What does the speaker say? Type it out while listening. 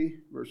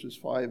verses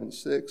 5 and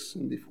 6.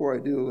 And before I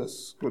do,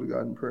 let's go to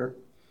God in prayer.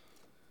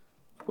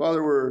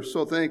 Father, we're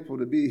so thankful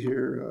to be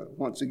here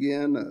once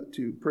again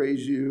to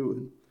praise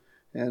you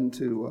and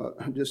to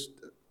just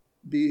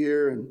be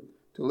here and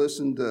to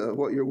listen to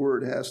what your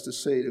word has to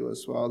say to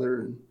us,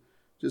 Father. And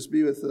just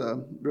be with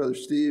Brother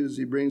Steve as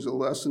he brings a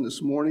lesson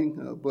this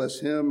morning. Bless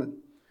him and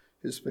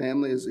his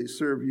family as they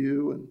serve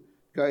you, and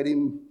guide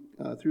him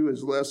through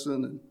his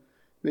lesson. And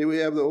may we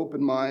have the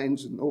open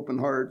minds and open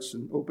hearts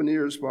and open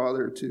ears,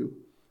 Father, to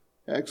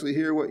actually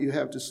hear what you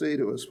have to say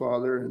to us,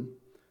 Father. And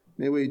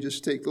may we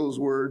just take those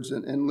words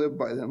and live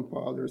by them,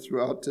 Father,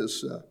 throughout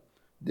this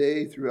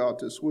day, throughout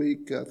this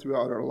week,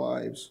 throughout our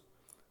lives.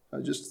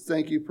 Just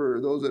thank you for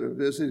those that have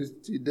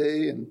visited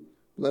today, and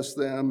bless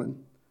them,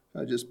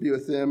 and just be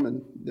with them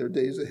and their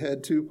days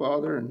ahead too,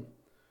 Father. And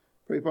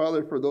pray,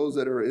 Father, for those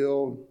that are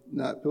ill,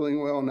 not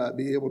feeling well, not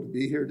be able to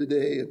be here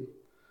today, and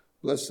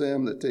bless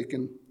them that they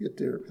can get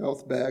their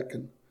health back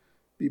and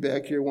be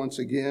back here once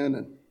again.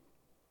 And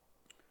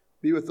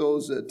be with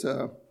those that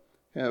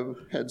have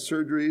had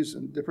surgeries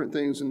and different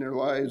things in their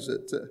lives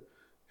that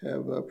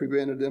have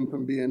prevented them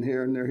from being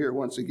here, and they're here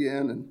once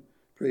again. And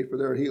pray for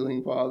their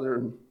healing, Father.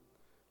 And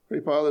pray,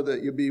 Father,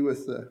 that you be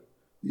with the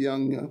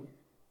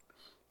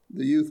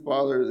youth,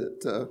 Father,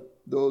 that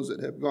those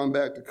that have gone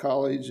back to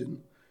college,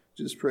 and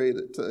just pray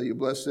that you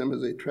bless them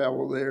as they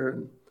travel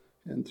there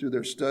and through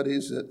their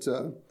studies,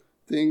 that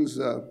things,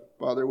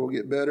 Father, will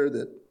get better,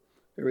 that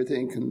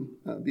everything can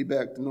be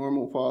back to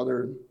normal,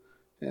 Father,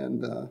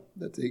 and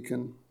that they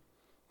can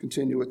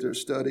continue with their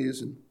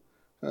studies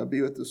and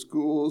be with the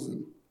schools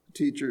and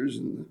teachers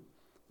and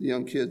the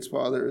young kids,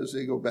 Father, as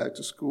they go back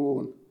to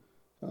school,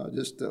 and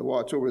just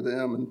watch over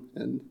them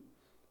and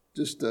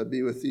just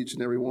be with each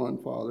and every one,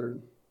 Father.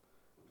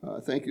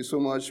 Thank you so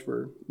much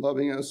for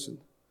loving us, and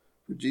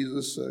for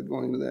Jesus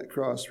going to that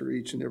cross for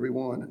each and every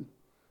one. And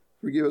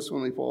forgive us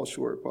when we fall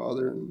short,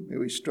 Father, and may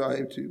we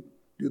strive to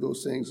do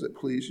those things that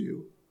please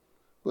you.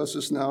 Bless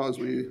us now as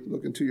we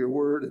look into your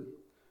word,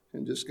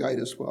 and just guide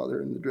us,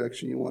 Father, in the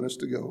direction you want us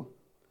to go.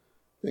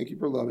 Thank you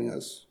for loving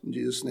us. In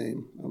Jesus'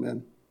 name,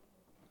 amen.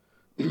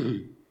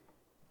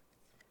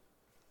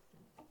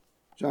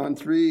 John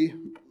 3,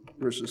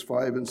 verses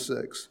 5 and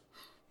 6.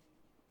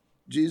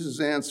 Jesus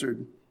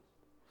answered,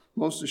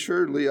 "Most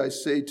assuredly I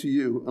say to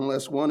you,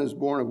 unless one is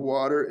born of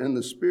water and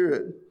the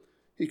Spirit,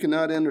 he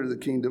cannot enter the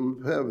kingdom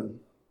of heaven.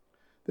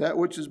 That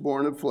which is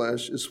born of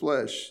flesh is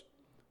flesh,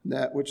 and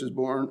that which is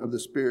born of the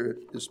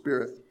Spirit is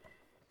spirit."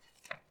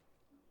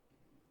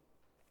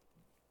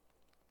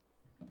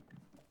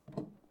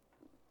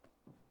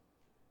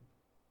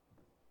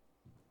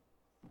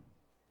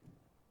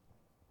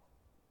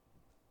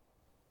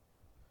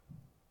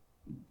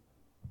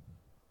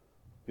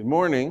 Good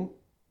morning.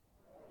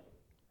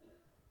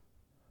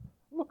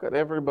 Look at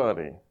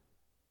everybody.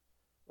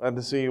 Glad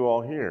to see you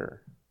all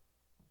here.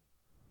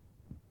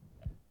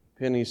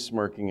 Penny's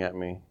smirking at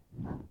me.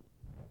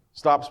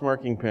 Stop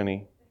smirking,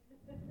 Penny.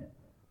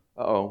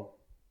 Uh-oh.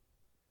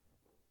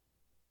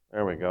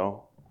 There we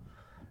go.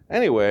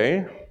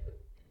 Anyway,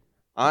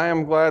 I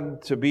am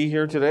glad to be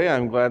here today.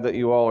 I'm glad that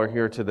you all are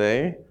here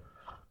today.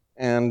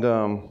 And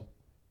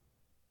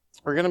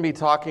we're going to be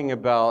talking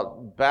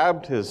about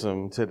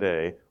baptism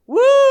today.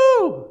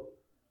 Woo!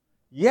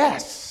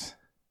 Yes!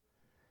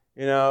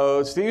 You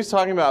know, Steve's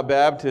talking about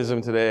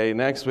baptism today.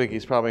 Next week,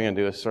 he's probably going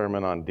to do a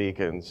sermon on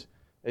deacons.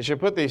 They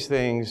should put these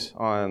things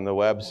on the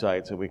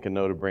website so we can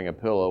know to bring a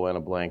pillow and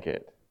a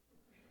blanket.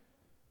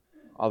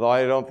 Although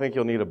I don't think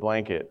you'll need a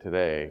blanket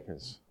today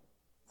because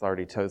it's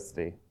already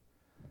toasty.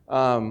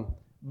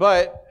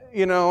 But,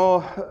 you know,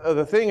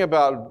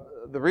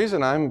 the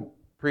reason I'm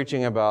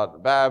preaching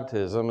about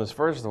baptism is,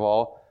 first of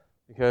all,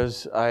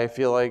 because I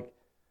feel like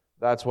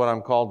that's what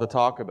I'm called to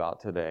talk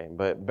about today.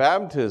 But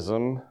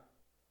baptism,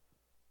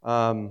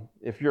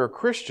 if you're a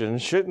Christian,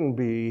 shouldn't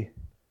be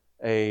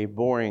a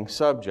boring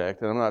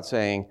subject. And I'm not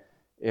saying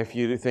if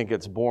you think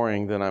it's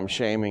boring, then I'm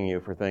shaming you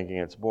for thinking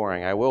it's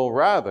boring. I will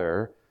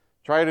rather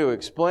try to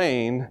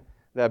explain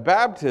that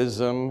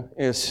baptism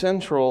is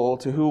central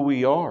to who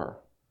we are.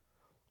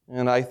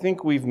 And I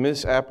think we've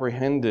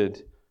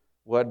misapprehended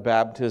what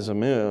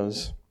baptism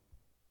is.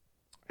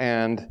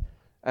 And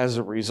as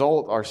a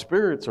result, our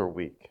spirits are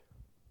weak.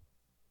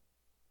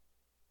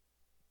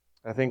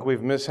 I think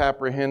we've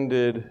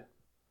misapprehended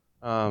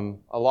a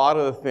lot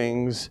of the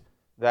things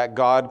that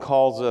God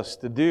calls us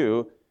to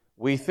do.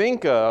 We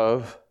think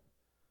of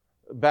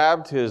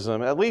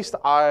baptism, at least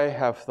I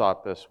have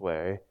thought this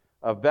way,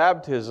 of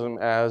baptism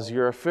as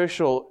your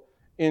official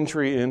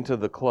entry into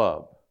the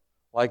club,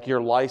 like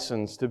your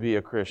license to be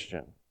a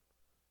Christian,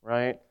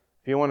 right?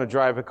 If you want to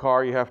drive a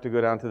car, you have to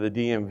go down to the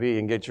DMV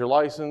and get your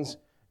license.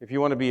 If you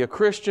want to be a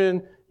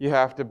Christian, you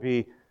have to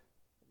be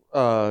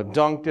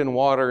dunked in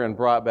water and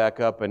brought back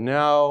up, and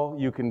now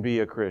you can be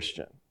a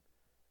Christian.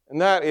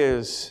 And that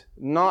is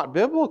not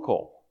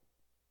biblical.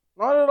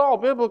 Not at all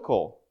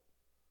biblical.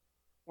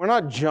 We're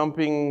not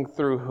jumping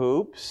through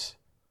hoops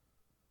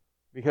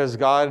because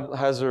God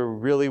has a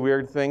really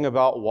weird thing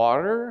about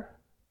water.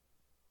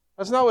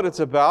 That's not what it's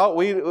about.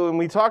 When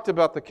we talked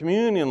about the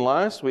communion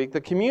last week,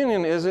 the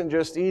communion isn't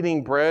just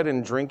eating bread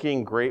and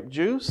drinking grape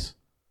juice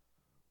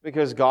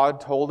because God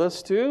told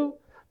us to.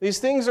 These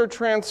things are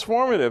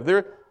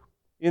transformative.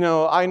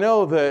 I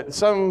know that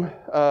some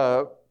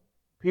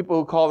people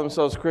who call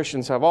themselves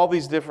Christians have all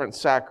these different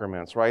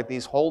sacraments, right?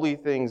 These holy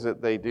things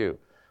that they do.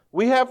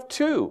 We have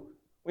two.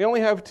 We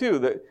only have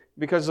two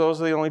because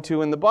those are the only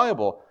two in the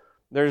Bible.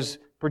 There's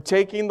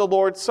partaking the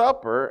Lord's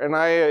Supper, and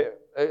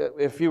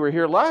if you were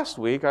here last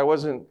week, I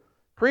wasn't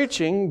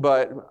preaching,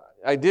 but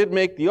I did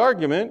make the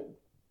argument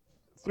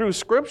through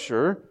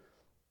Scripture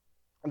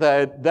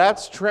that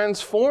that's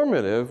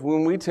transformative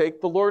when we take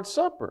the Lord's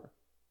Supper.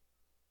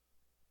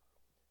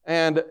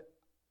 And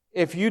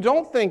if you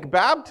don't think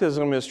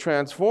baptism is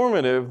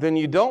transformative, then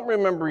you don't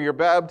remember your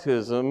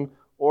baptism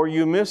or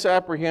you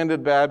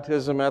misapprehended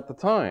baptism at the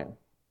time.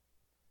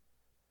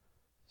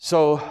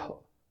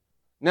 So,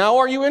 now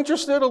are you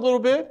interested a little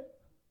bit?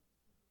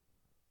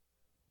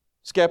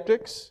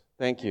 Skeptics?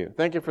 Thank you.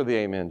 Thank you for the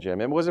amen, Jim.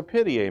 It was a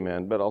pity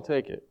amen, but I'll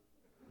take it.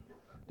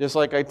 Just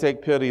like I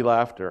take pity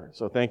laughter.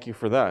 So thank you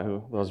for that,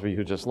 those of you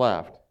who just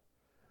laughed.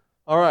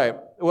 All right.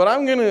 What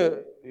I'm going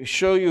to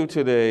show you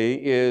today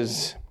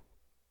is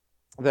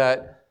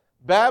that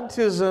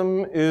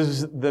baptism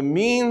is the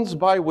means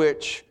by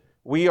which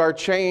we are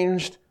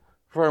changed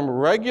from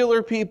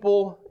regular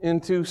people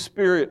into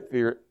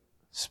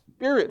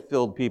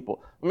spirit-filled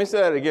people. Let me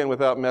say that again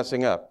without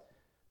messing up.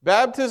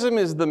 Baptism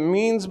is the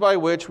means by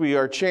which we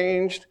are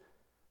changed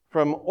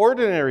from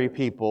ordinary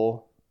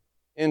people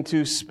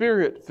into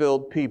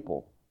spirit-filled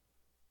people.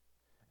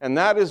 And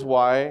that is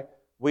why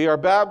we are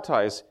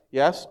baptized.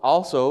 Yes,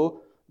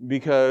 also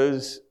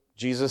because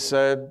Jesus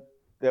said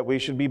that we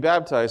should be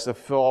baptized to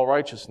fulfill all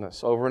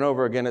righteousness. Over and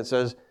over again it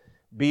says,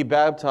 be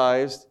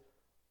baptized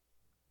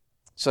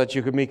so that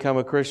you can become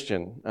a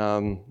Christian.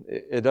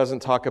 It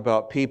doesn't talk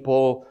about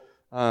people...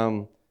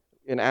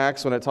 in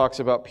Acts, when it talks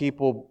about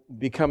people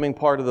becoming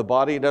part of the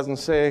body, it doesn't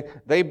say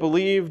they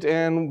believed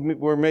and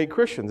were made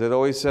Christians. It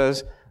always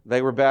says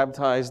they were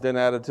baptized and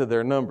added to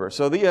their number.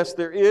 So yes,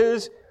 there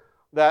is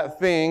that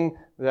thing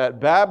that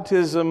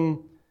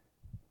baptism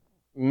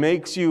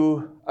makes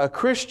you a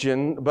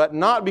Christian, but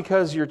not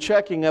because you're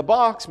checking a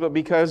box, but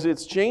because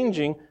it's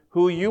changing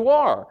who you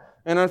are.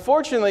 And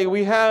unfortunately,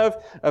 we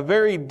have a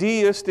very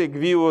deistic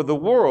view of the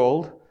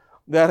world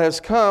that has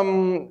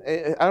come.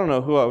 I don't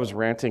know who I was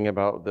ranting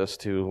about this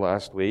to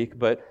last week,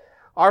 but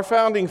our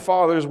founding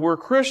fathers were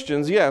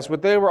Christians, yes,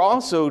 but they were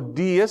also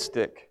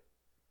deistic.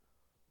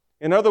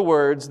 In other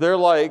words, they're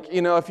like,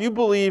 if you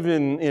believe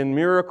in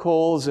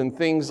miracles and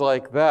things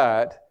like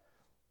that,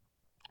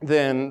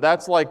 then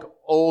that's like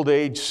old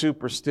age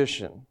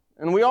superstition.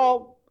 And we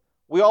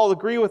all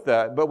agree with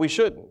that, but we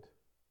shouldn't.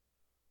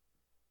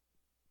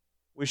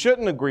 We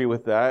shouldn't agree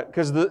with that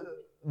because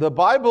the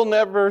Bible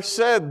never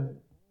said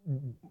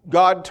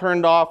God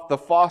turned off the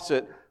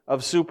faucet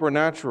of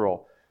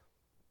supernatural.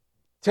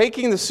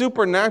 Taking the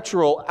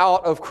supernatural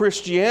out of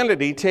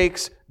Christianity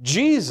takes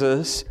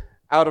Jesus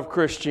out of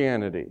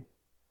Christianity.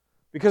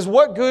 Because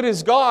what good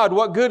is God,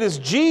 what good is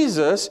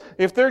Jesus,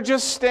 if they're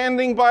just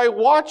standing by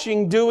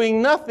watching,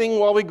 doing nothing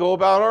while we go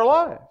about our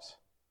lives?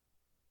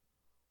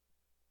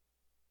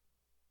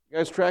 You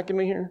guys tracking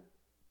me here?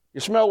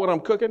 You smell what I'm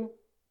cooking?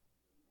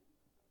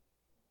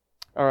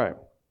 All right.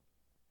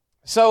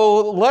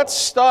 So let's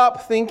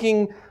stop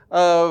thinking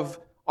of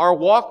our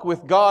walk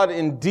with God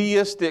in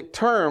deistic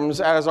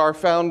terms as our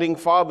founding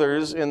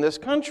fathers in this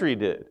country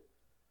did.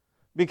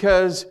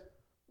 Because,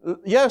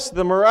 yes,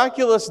 the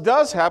miraculous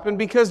does happen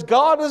because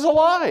God is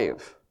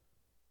alive.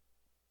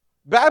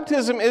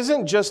 Baptism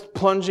isn't just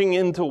plunging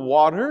into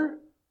water.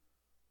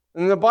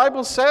 And the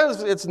Bible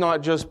says it's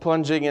not just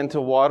plunging into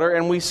water,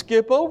 and we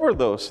skip over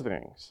those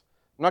things.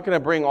 I'm not going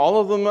to bring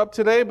all of them up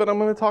today, but I'm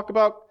going to talk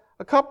about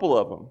a couple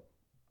of them.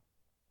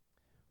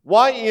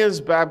 Why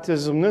is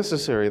baptism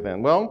necessary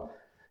then? Well,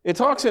 it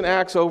talks in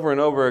Acts over and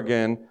over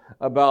again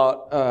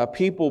about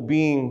people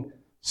being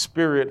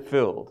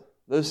spirit-filled.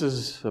 This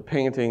is a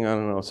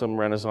painting, some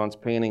Renaissance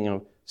painting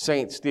of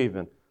Saint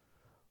Stephen.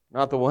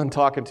 Not the one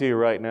talking to you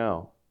right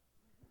now.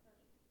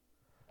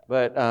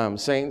 But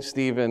Saint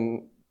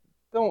Stephen,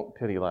 don't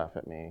pity laugh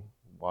at me,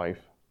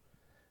 wife.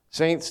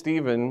 Saint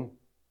Stephen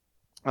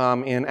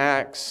in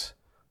Acts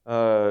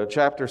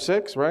chapter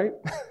 6, right?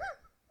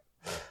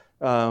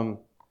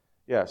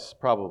 Yes,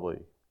 probably.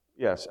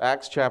 Yes,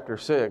 Acts chapter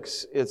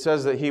 6. It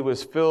says that he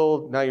was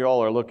filled, now you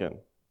all are looking.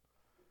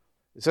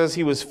 It says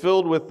he was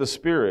filled with the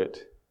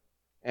Spirit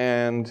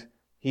and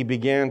he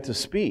began to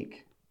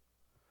speak.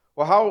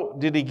 Well, how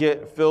did he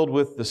get filled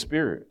with the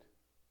Spirit?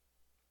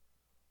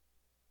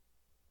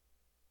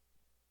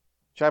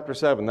 Chapter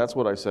 7, that's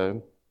what I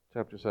said.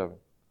 Chapter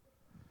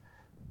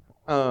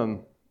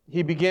 7.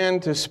 He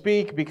began to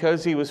speak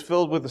because he was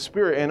filled with the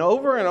Spirit. And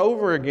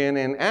over again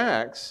in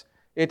Acts,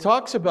 it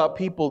talks about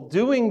people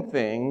doing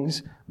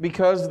things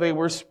because they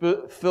were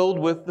filled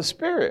with the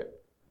Spirit.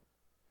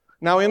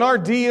 Now, in our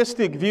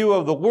deistic view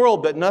of the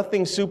world that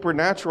nothing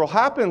supernatural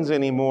happens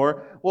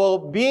anymore, well,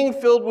 being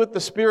filled with the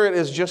Spirit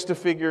is just a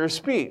figure of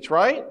speech,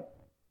 right?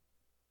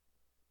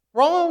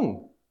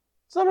 Wrong.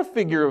 It's not a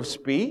figure of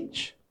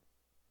speech.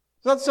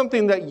 It's not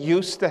something that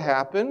used to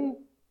happen.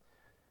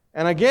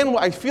 And again,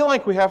 I feel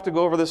like we have to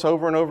go over this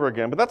over and over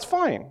again, but that's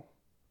fine.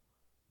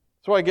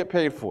 That's what I get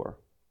paid for.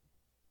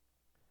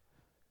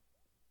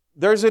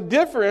 There's a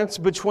difference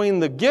between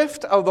the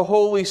gift of the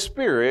Holy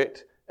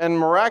Spirit and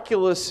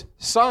miraculous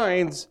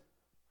signs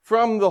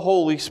from the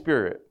Holy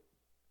Spirit.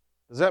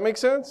 Does that make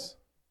sense?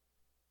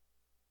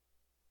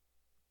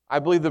 I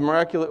believe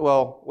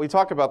we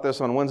talk about this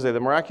on Wednesday. The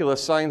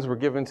miraculous signs were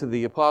given to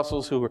the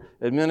apostles who were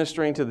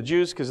administering to the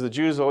Jews because the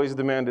Jews always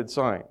demanded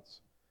signs.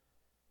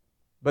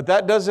 But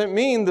that doesn't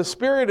mean the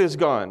Spirit is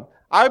gone.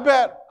 I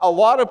bet a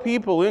lot of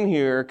people in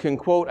here can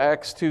quote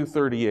Acts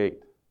 2:38.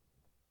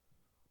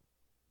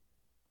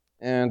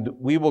 And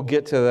we will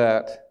get to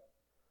that.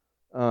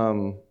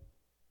 We'll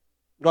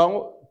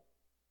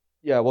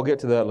get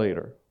to that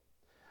later.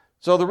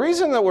 So the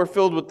reason that we're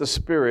filled with the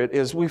Spirit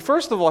is we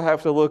first of all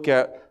have to look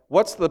at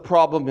what's the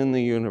problem in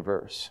the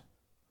universe.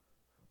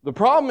 The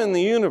problem in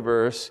the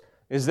universe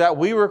is that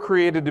we were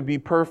created to be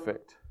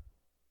perfect.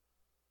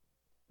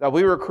 That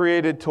we were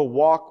created to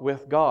walk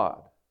with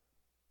God.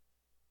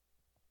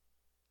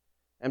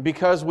 And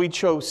because we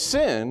chose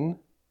sin,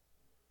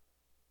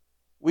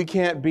 we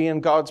can't be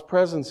in God's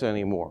presence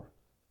anymore.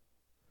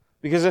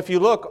 Because if you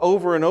look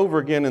over and over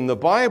again in the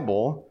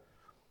Bible,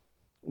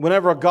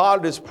 whenever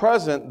God is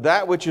present,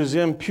 that which is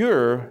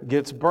impure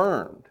gets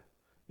burned.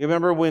 You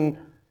remember when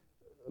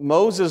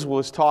Moses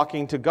was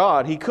talking to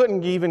God, he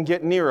couldn't even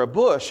get near a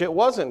bush. It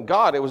wasn't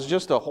God, it was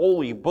just a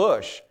holy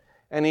bush.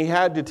 And he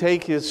had to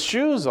take his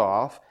shoes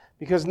off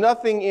because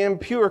nothing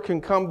impure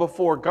can come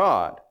before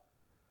God.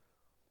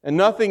 And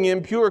nothing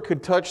impure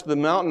could touch the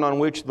mountain on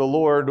which the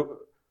Lord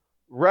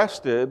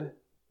rested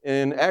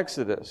in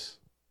Exodus.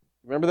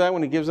 Remember that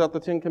when he gives out the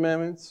Ten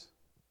Commandments?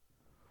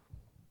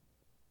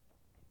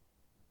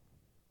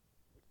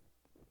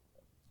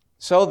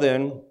 So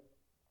then,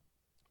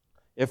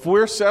 if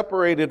we're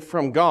separated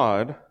from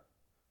God,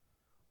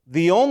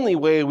 the only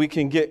way we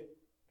can get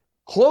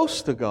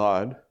close to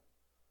God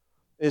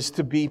is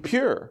to be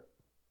pure.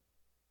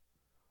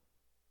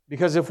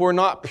 Because if we're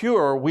not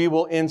pure, we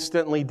will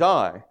instantly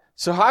die.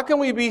 So how can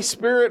we be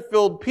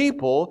Spirit-filled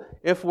people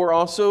if we're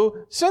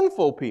also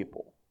sinful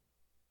people?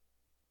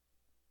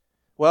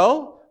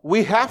 Well,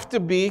 we have to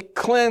be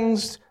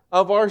cleansed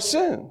of our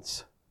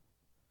sins.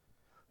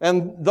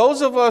 And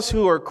those of us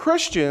who are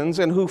Christians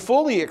and who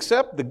fully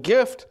accept the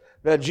gift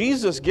that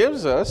Jesus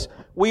gives us,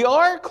 we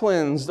are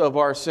cleansed of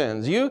our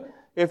sins.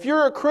 If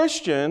you're a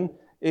Christian,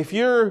 if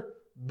you're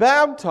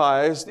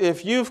baptized,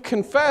 if you've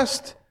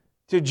confessed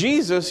to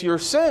Jesus your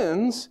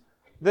sins,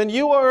 then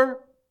you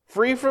are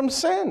free from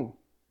sin.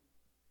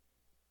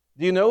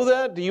 Do you know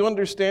that? Do you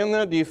understand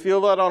that? Do you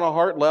feel that on a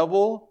heart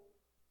level?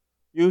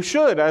 You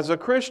should as a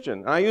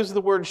Christian. I use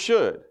the word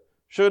should.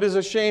 Should is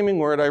a shaming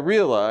word, I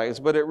realize,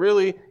 but it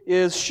really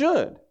is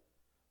should.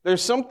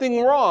 There's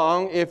something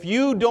wrong if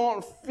you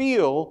don't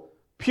feel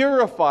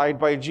purified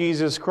by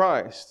Jesus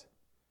Christ.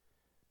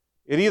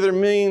 It either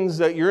means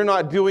that you're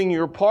not doing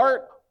your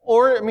part,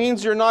 or it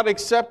means you're not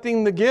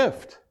accepting the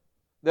gift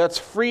that's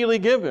freely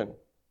given.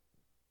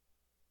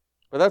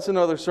 But that's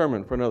another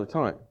sermon for another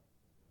time.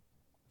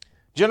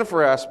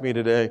 Jennifer asked me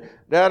today,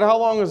 Dad, how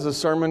long is the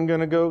sermon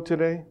going to go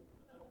today?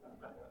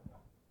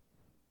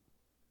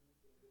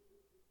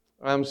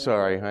 I'm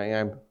sorry,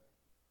 honey.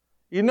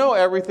 You know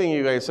everything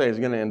you guys say is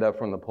going to end up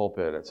from the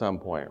pulpit at some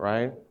point,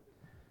 right?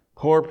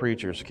 Poor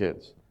preacher's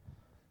kids.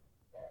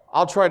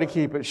 I'll try to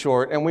keep it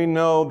short, and we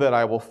know that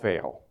I will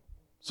fail.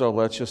 So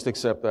let's just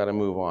accept that and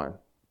move on.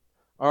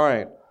 All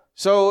right.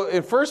 So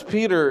in 1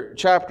 Peter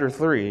chapter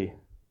 3,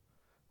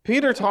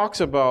 Peter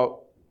talks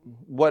about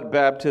what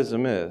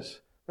baptism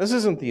is. This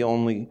isn't the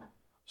only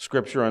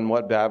scripture on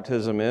what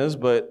baptism is,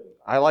 but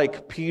I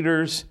like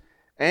Peter's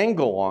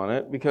angle on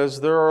it because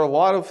there are a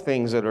lot of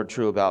things that are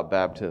true about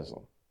baptism.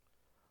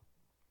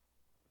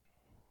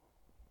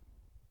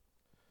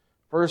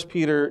 1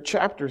 Peter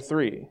chapter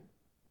 3,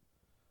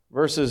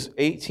 verses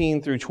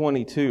 18 through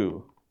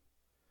 22.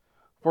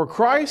 For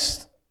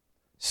Christ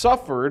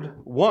suffered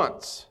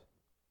once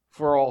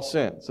for all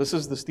sins. This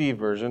is the Steve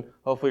version.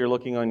 Hopefully you're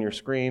looking on your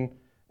screen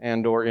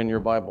and or in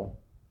your Bible.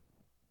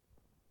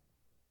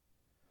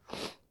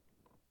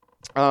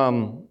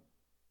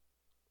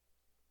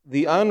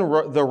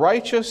 The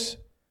righteous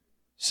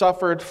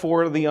suffered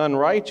for the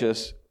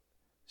unrighteous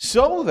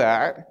so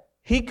that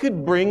he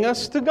could bring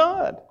us to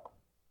God.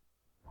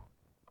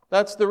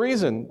 That's the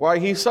reason why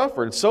he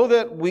suffered, so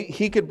that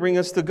he could bring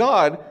us to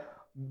God,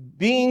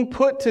 being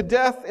put to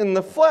death in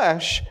the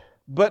flesh,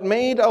 but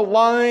made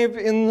alive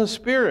in the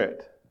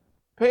Spirit.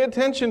 Pay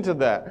attention to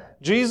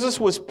that. Jesus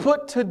was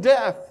put to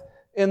death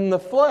in the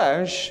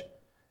flesh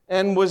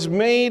and was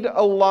made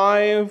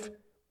alive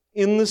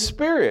in the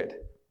Spirit.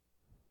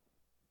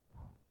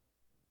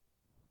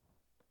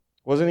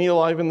 Wasn't he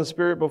alive in the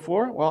Spirit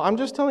before? Well, I'm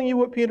just telling you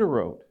what Peter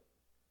wrote.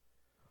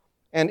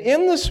 And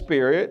in the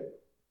Spirit,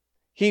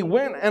 he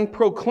went and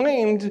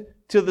proclaimed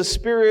to the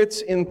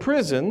spirits in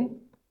prison.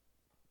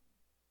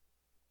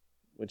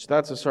 which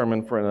that's a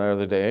sermon for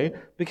another day,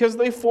 because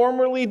they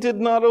formerly did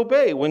not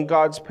obey when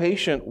God's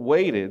patient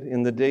waited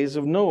in the days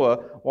of Noah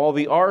while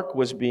the ark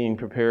was being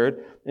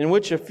prepared, in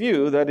which a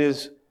few, that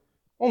is,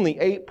 only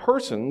 8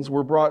 persons,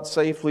 were brought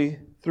safely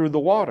through the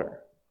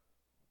water.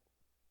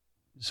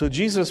 So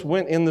Jesus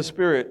went in the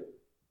Spirit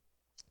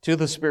to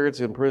the spirits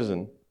in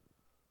prison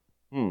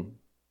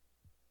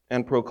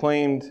and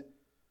proclaimed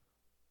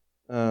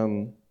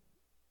to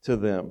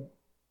them.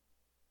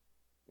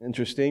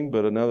 Interesting,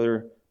 but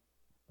another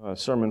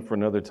sermon for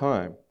another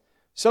time.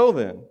 So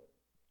then,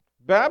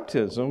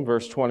 baptism,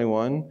 verse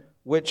 21,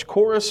 which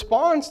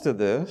corresponds to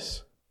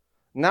this,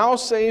 now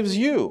saves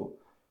you,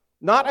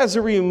 not as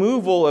a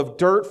removal of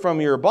dirt from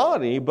your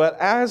body, but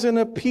as an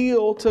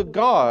appeal to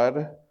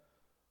God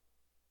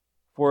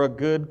for a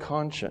good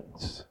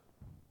conscience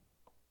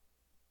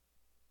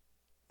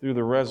through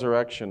the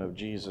resurrection of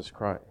Jesus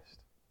Christ.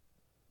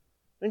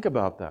 Think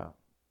about that.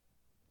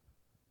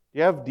 Do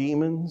you have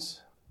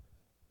demons?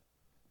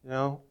 You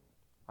know,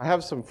 I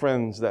have some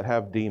friends that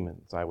have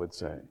demons, I would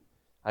say.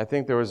 I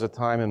think there was a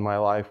time in my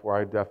life where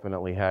I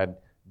definitely had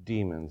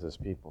demons, as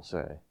people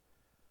say.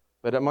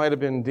 But it might have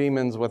been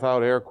demons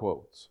without air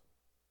quotes.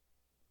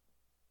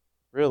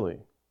 Really.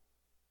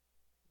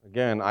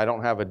 Again, I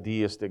don't have a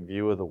deistic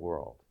view of the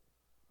world.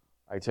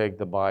 I take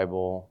the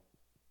Bible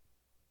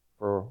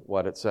for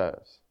what it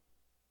says.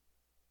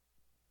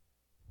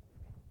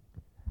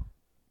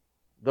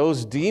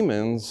 Those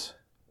demons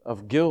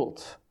of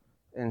guilt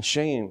and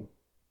shame,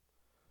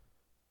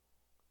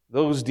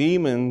 those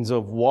demons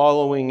of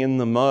wallowing in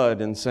the mud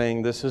and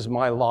saying, this is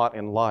my lot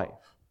in life.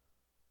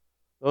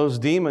 Those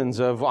demons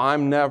of,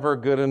 I'm never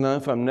good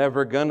enough, I'm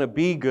never going to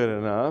be good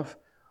enough,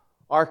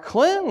 are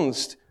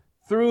cleansed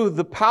through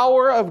the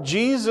power of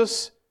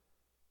Jesus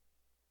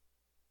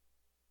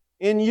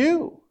in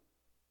you.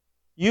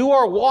 You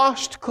are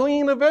washed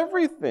clean of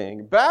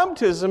everything.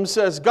 Baptism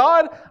says,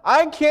 God,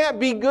 I can't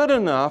be good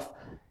enough.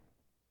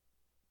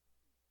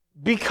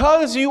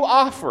 Because you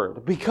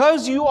offered,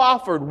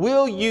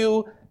 will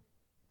you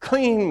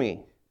clean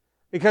me?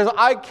 Because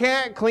I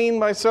can't clean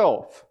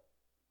myself.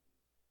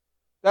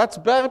 That's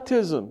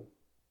baptism.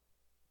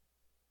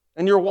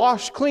 And you're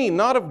washed clean,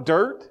 not of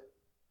dirt.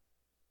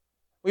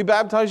 We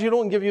baptize you,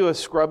 don't give you a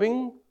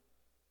scrubbing.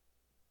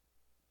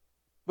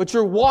 But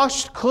you're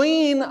washed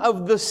clean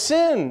of the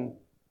sin.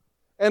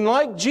 And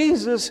like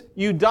Jesus,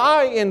 you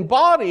die in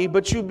body,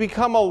 but you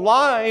become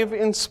alive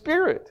in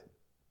spirit.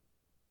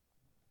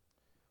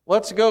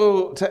 Let's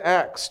go to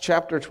Acts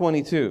chapter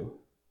 22.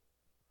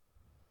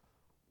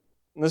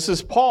 This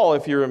is Paul,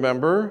 if you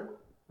remember,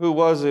 who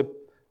was a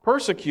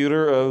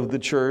persecutor of the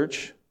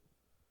church,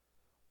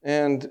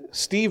 and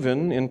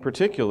Stephen in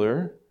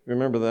particular.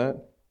 Remember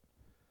that?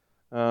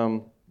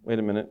 Wait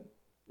a minute.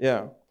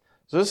 Yeah.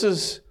 So this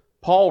is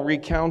Paul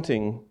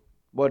recounting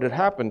what had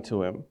happened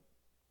to him.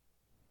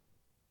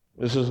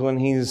 This is when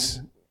he's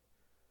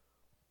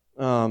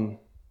having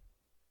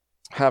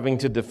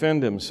to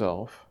defend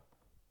himself.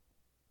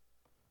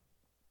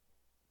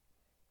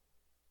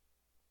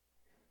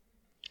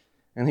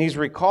 And he's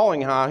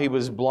recalling how he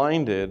was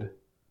blinded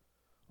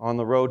on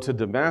the road to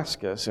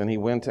Damascus, and he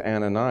went to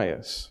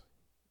Ananias.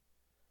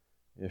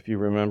 If you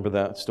remember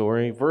that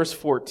story. Verse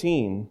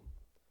 14,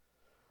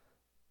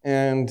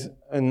 and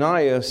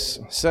Ananias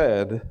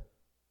said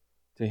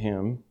to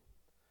him,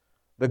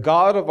 the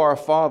God of our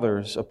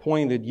fathers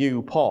appointed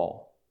you,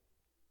 Paul,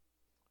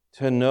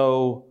 to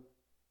know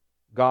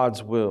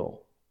God's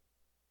will,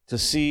 to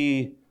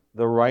see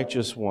the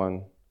righteous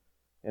one,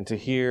 and to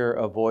hear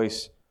a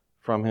voice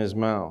from his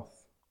mouth.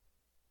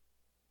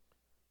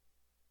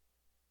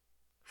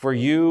 For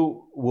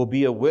you will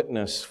be a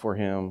witness for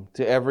him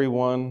to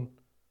everyone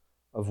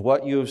of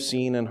what you have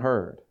seen and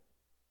heard.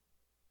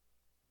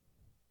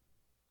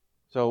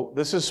 So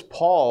this is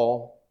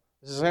Paul,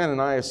 this is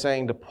Ananias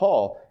saying to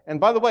Paul. And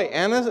by the way,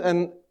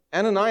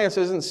 Ananias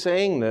isn't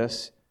saying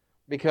this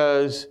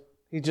because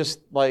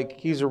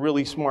he's a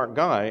really smart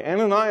guy.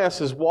 Ananias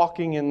is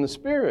walking in the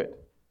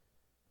Spirit.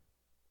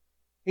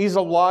 He's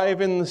alive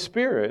in the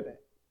Spirit.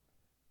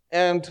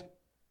 And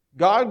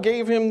God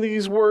gave him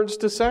these words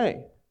to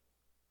say.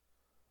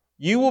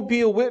 You will be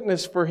a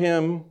witness for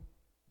him,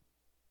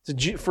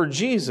 for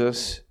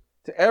Jesus,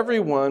 to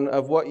everyone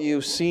of what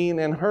you've seen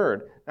and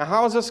heard. Now,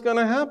 how is this going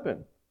to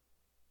happen?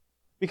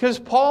 Because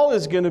Paul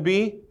is going to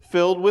be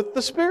filled with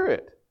the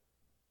Spirit,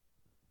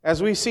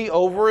 as we see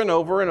over and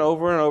over and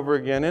over and over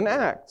again in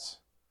Acts.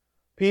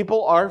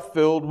 People are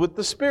filled with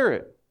the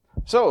Spirit.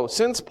 So,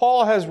 since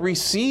Paul has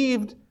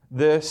received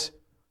this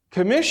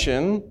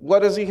commission, what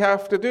does he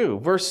have to do?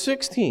 Verse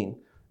 16.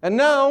 And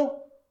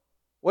now,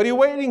 what are you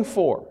waiting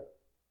for?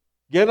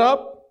 Get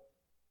up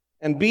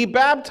and be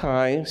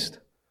baptized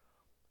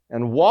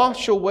and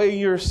wash away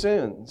your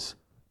sins,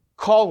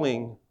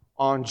 calling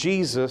on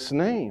Jesus'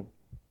 name.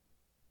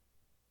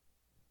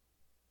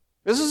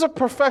 This is a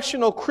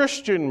professional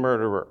Christian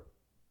murderer.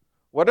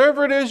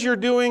 Whatever it is you're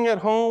doing at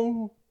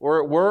home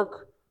or at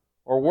work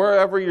or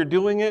wherever you're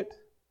doing it,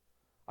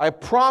 I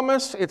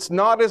promise it's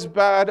not as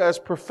bad as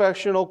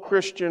professional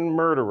Christian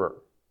murderer.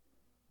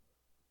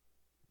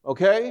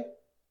 Okay?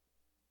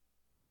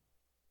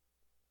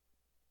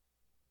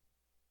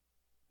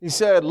 He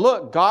said,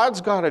 look,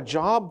 God's got a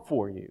job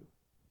for you.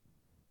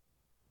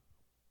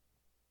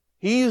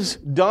 He's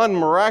done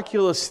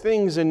miraculous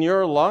things in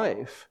your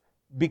life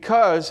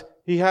because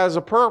He has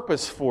a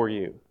purpose for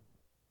you.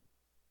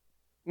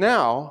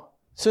 Now,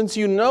 since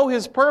you know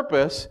His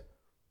purpose,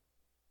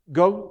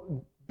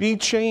 go be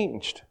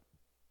changed.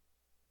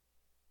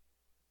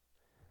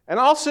 And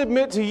I'll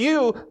submit to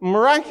you,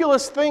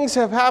 miraculous things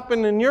have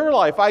happened in your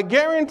life. I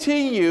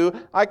guarantee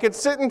you, I could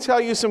sit and tell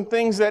you some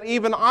things that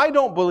even I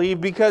don't believe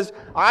because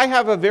I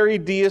have a very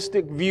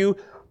deistic view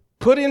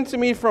put into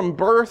me from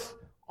birth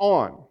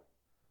on.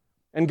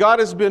 And God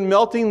has been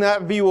melting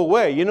that view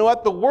away. You know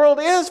what? The world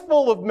is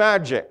full of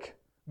magic.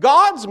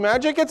 God's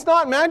magic, it's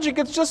not magic,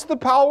 it's just the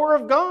power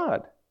of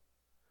God.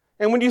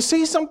 And when you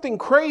see something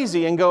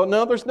crazy and go,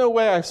 no, there's no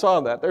way I saw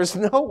that. There's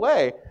no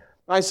way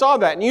I saw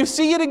that. And you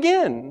see it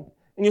again.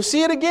 And you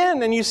see it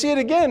again, and you see it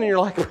again, and you're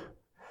like,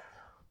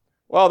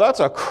 well, that's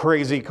a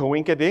crazy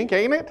coinkydink,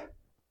 ain't it?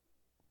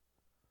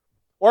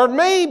 Or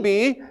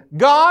maybe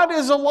God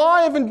is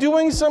alive and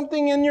doing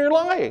something in your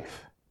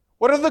life.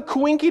 What are the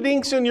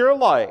coinkydinks in your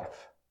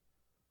life?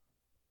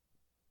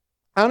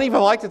 I don't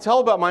even like to tell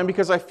about mine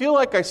because I feel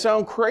like I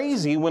sound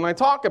crazy when I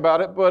talk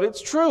about it, but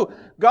it's true.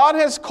 God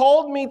has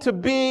called me to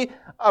be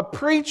a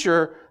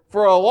preacher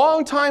for a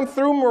long time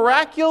through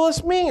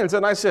miraculous means.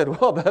 And I said,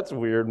 well, that's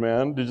weird,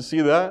 man. Did you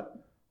see that?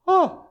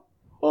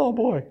 Oh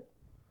boy.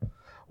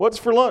 What's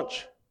for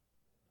lunch?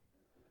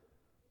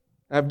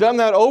 I've done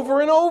that over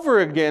and over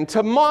again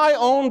to my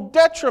own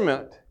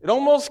detriment. It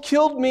almost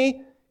killed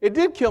me. It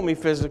did kill me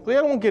physically.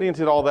 I won't get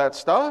into all that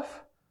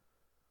stuff.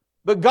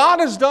 But God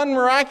has done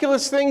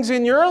miraculous things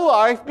in your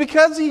life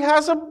because He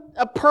has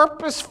a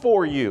purpose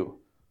for you.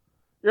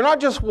 You're not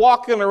just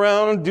walking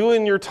around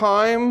doing your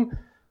time,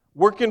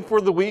 working for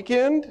the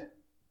weekend.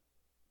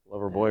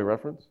 Loverboy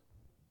reference.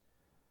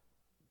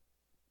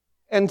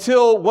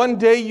 Until one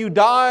day you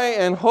die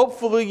and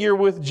hopefully you're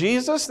with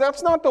Jesus.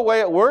 That's not the way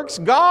it works.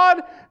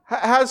 God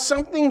has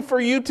something for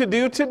you to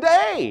do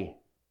today.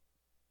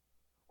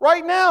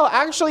 Right now.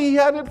 Actually, He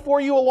had it for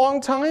you a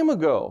long time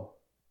ago.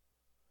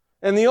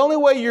 And the only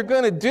way you're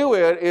going to do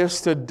it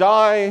is to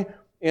die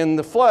in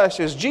the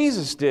flesh as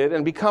Jesus did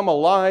and become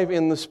alive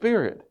in the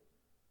Spirit.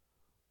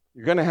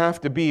 You're going to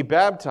have to be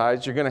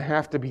baptized. You're going to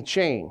have to be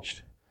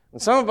changed. And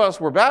some of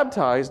us were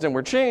baptized and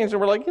we're changed and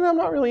we're like, I'm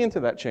not really into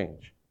that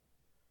change.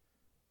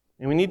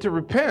 And we need to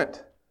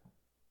repent.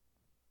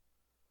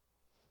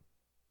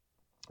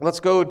 Let's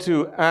go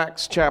to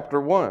Acts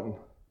chapter 1.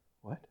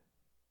 What?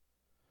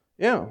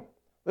 Yeah.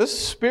 This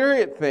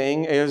Spirit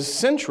thing is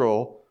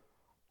central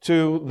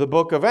to the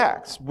book of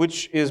Acts,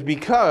 which is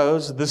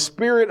because the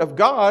Spirit of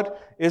God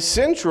is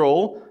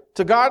central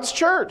to God's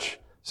church.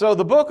 So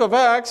the book of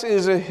Acts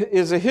is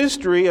a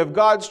history of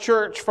God's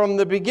church from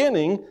the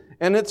beginning,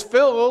 and it's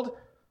filled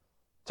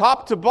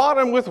top to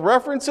bottom with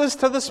references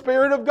to the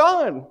Spirit of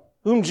God,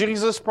 whom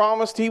Jesus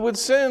promised He would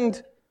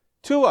send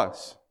to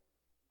us.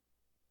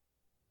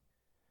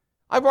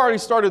 I've already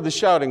started the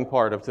shouting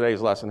part of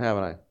today's lesson,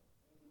 haven't I?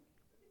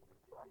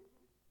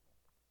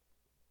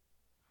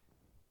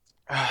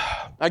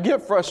 I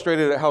get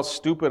frustrated at how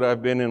stupid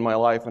I've been in my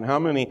life and how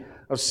many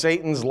of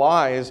Satan's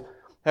lies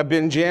have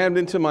been jammed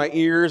into my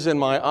ears and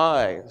my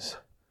eyes.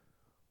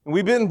 And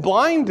we've been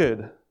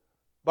blinded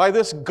by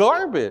this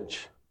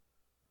garbage.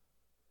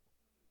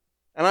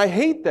 And I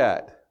hate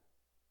that.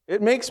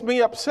 It makes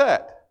me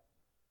upset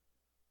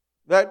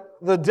that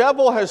the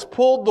devil has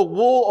pulled the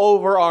wool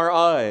over our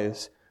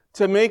eyes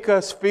to make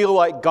us feel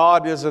like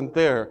God isn't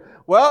there.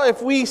 Well,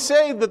 if we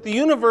say that the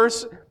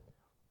universe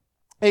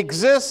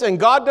exists and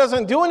God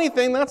doesn't do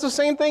anything, that's the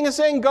same thing as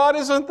saying God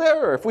isn't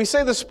there. If we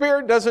say the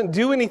Spirit doesn't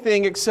do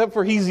anything except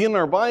for He's in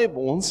our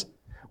Bibles,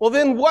 well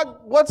then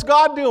what's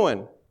God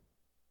doing?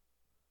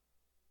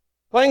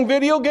 Playing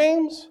video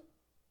games?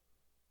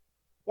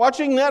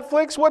 Watching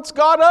Netflix? What's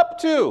God up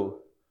to?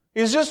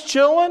 He's just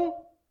chilling?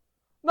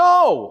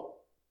 No.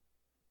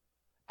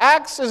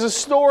 Acts is a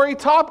story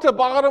top to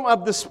bottom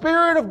of the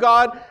Spirit of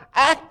God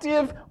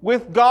active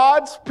with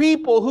God's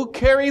people who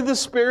carry the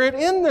Spirit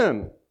in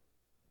them.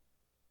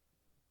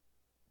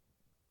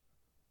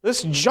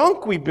 This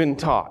junk we've been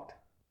taught.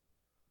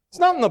 It's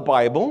not in the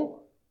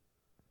Bible.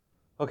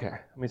 Okay,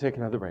 let me take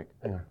another break.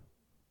 Hang on.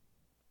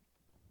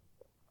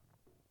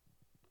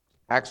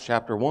 Acts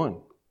chapter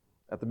 1,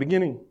 at the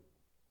beginning.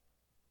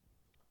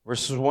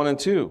 Verses 1 and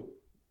 2.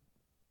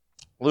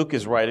 Luke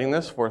is writing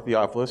this for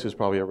Theophilus, who's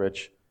probably a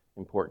rich,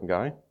 important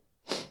guy.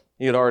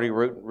 He had already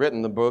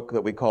written the book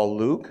that we call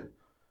Luke.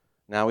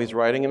 Now he's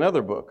writing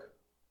another book.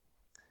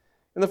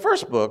 In the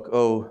first book,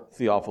 O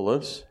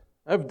Theophilus,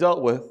 I've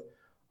dealt with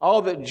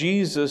all that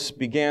Jesus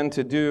began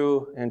to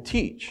do and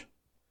teach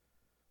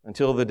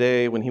until the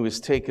day when He was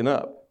taken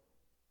up,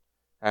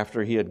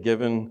 after He had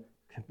given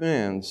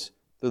commands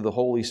through the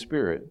Holy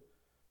Spirit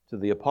to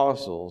the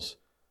apostles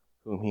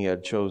whom He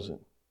had chosen.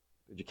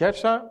 Did you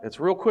catch that? It's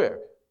real quick.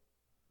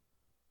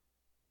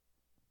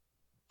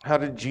 How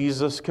did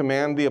Jesus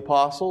command the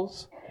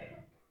apostles?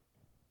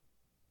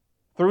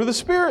 through the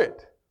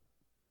Spirit.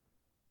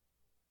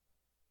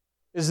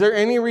 Is there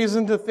any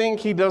reason to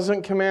think He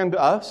doesn't command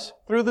us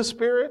through the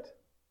Spirit?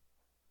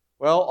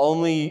 Well,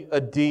 only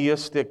a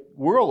deistic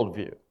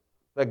worldview,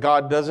 that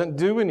God doesn't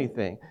do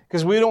anything.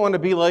 Because we don't want to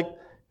be like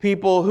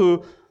people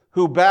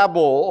who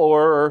babble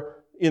or,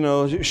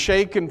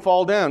 shake and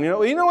fall down.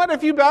 You know what?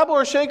 If you babble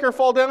or shake or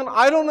fall down,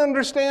 I don't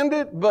understand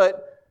it,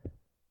 but,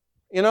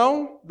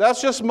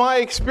 that's just my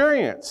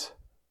experience.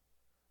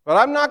 But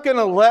I'm not going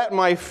to let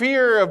my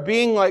fear of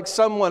being like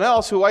someone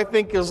else who I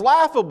think is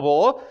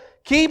laughable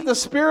keep the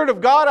Spirit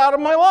of God out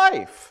of my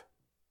life.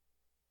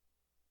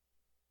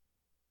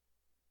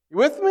 You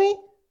with me?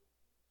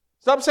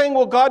 Stop saying,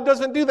 well, God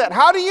doesn't do that.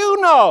 How do you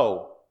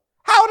know?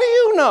 How do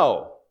you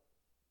know?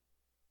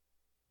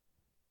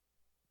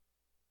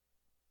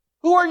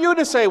 Who are you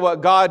to say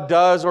what God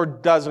does or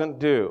doesn't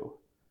do?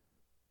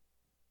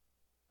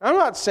 I'm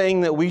not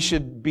saying that we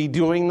should be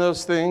doing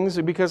those things,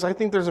 because I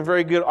think there's a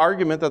very good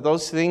argument that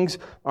those things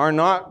are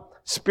not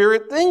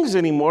Spirit things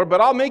anymore, but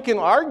I'll make an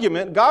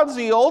argument. God's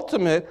the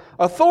ultimate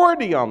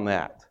authority on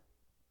that.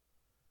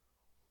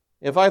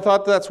 If I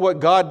thought that's what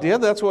God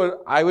did, that's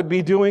what I would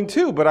be doing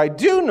too. But I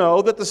do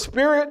know that the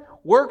Spirit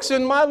works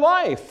in my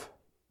life.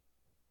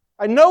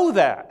 I know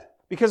that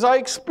because I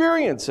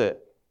experience it.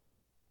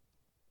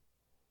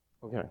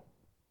 Okay.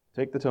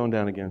 Take the tone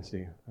down again,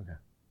 Steve. Okay.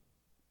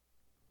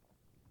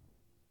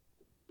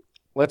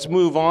 Let's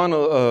move on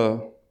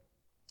a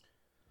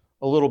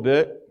little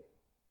bit.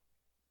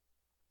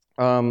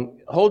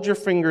 Hold your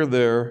finger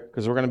there,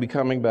 because we're going to be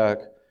coming back.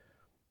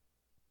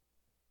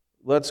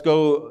 Let's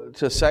go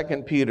to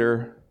 2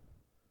 Peter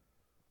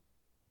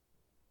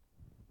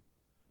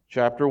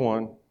chapter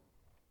 1.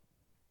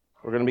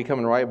 We're going to be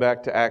coming right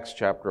back to Acts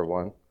chapter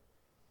 1.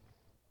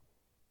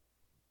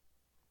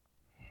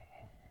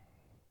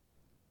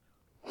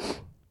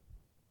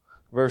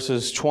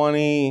 Verses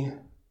 20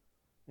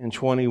 and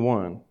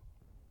 21.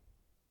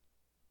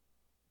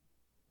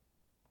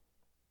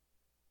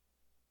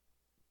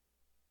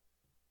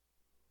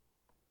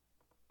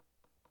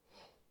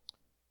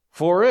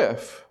 For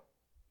if,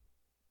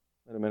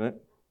 wait a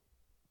minute,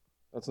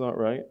 that's not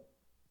right.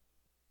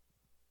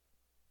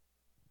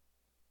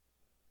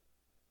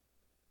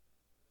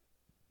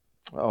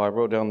 Oh, I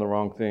wrote down the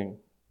wrong thing.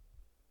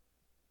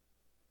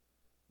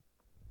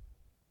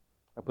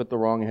 I put the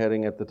wrong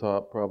heading at the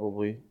top,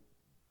 probably.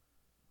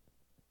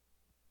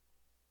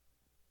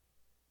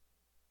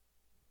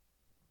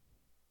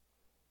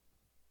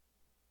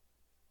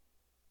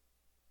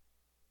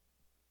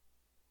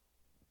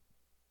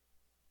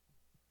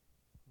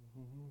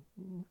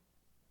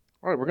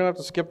 All right, we're going to have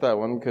to skip that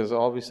one because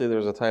obviously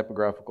there's a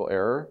typographical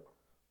error.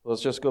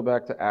 Let's just go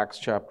back to Acts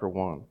chapter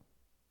 1.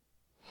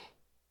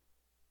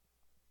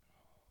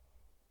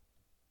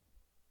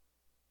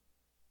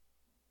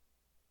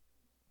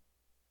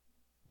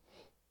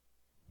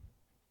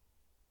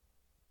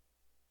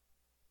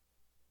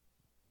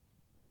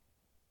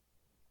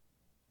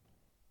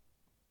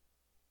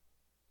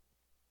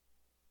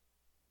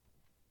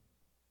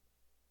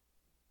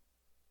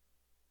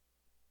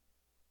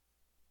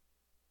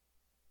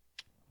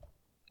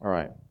 All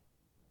right.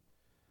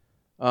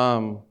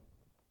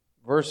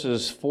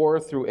 Verses 4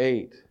 through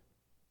 8.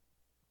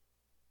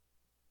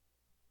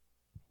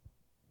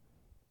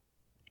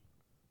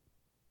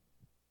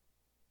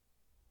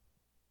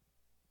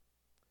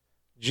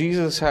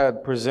 Jesus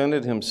had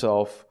presented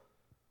himself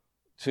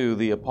to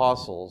the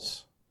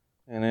apostles.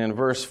 And in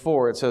verse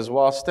 4 it says,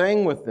 while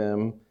staying with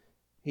them,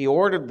 he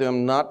ordered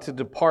them not to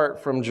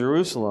depart from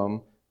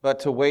Jerusalem, but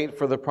to wait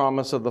for the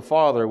promise of the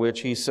Father,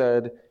 which he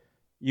said,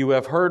 you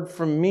have heard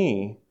from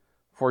me.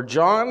 For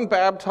John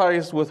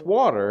baptized with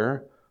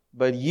water,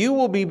 but you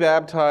will be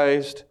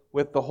baptized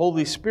with the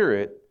Holy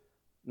Spirit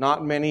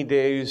not many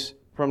days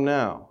from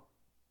now.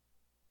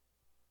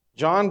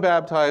 John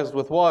baptized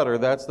with water,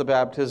 that's the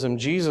baptism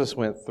Jesus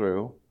went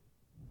through.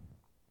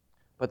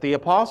 But the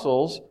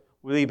apostles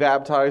will be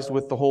baptized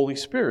with the Holy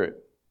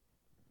Spirit.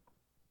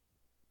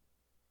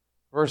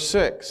 Verse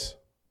 6.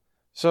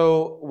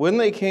 So when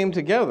they came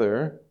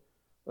together,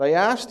 they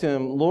asked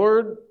him,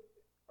 Lord,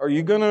 are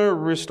you going to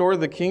restore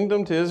the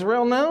kingdom to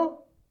Israel now?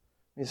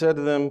 He said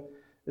to them,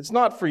 it's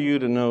not for you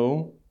to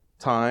know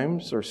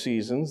times or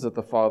seasons that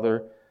the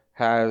Father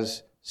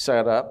has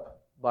set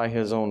up by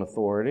his own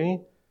authority,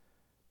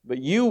 but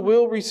you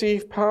will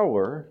receive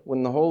power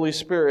when the Holy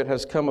Spirit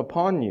has come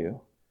upon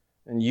you,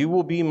 and you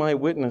will be my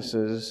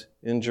witnesses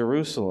in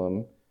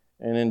Jerusalem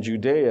and in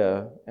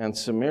Judea and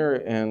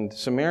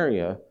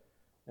Samaria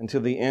and to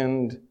the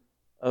end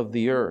of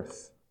the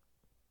earth.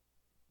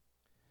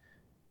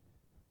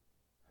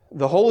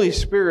 The Holy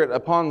Spirit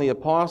upon the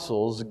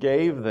apostles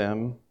gave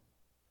them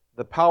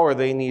the power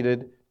they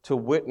needed to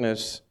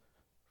witness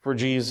for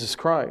Jesus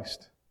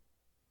Christ.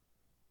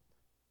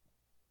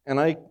 And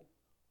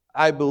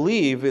I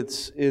believe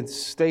it's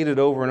stated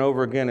over and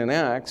over again in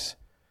Acts,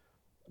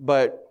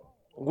 but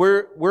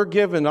we're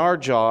given our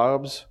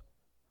jobs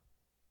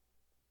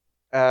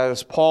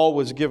as Paul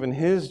was given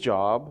his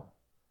job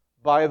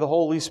by the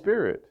Holy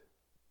Spirit.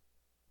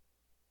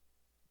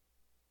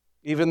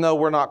 even though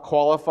we're not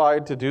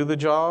qualified to do the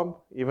job,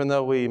 even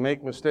though we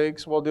make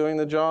mistakes while doing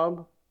the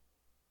job,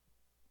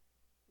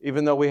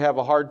 even though we have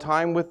a hard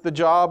time with the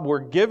job, we're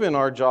given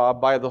our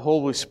job by the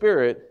Holy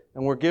Spirit,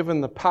 and we're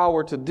given the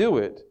power to do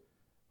it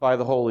by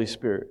the Holy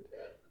Spirit.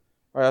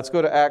 All right, let's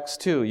go to Acts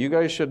 2. You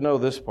guys should know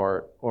this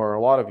part, or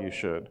a lot of you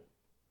should.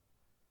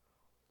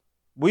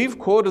 We've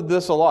quoted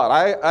this a lot.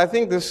 I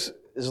think this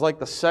is like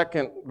the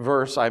second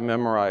verse I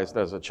memorized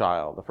as a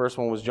child. The first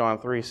one was John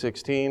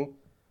 3:16.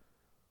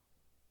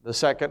 The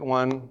second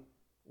one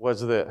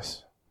was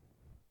this.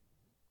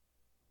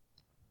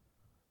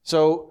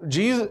 So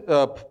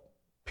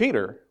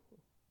Peter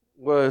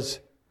was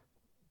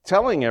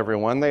telling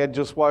everyone, they had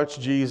just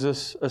watched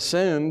Jesus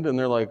ascend, and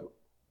they're like,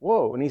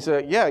 whoa. And he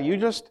said, yeah, you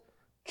just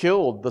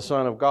killed the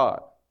Son of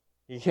God.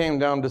 He came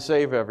down to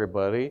save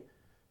everybody,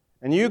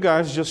 and you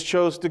guys just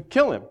chose to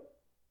kill him.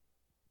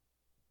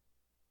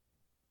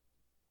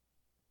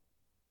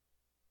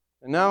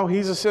 And now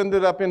he's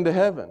ascended up into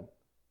heaven.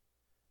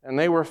 And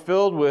they were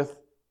filled with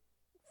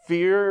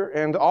fear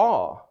and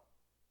awe.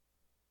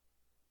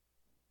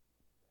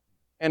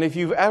 And if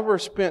you've ever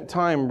spent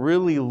time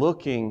really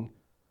looking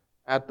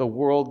at the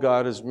world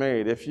God has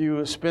made, if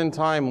you spend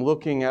time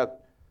looking at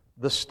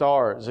the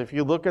stars, if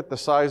you look at the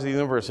size of the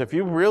universe, if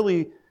you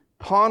really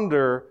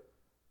ponder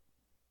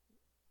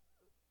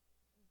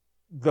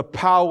the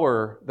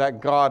power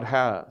that God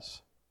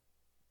has,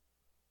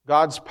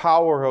 God's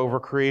power over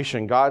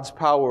creation, God's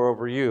power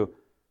over you,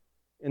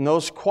 in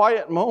those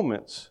quiet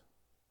moments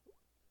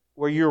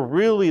where you're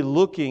really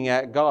looking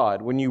at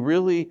God, when you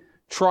really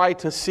try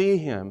to see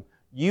Him,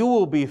 you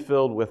will be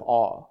filled with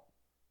awe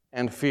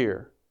and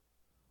fear.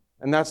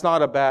 And that's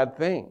not a bad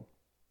thing,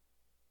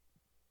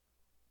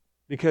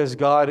 because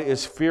God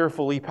is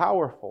fearfully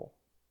powerful.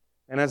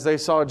 And as they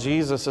saw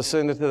Jesus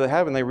ascend into the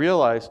heaven, they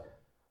realized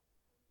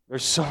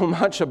there's so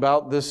much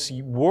about this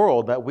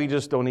world that we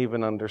just don't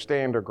even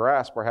understand or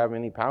grasp or have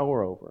any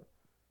power over.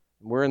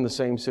 We're in the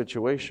same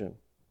situation.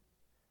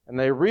 And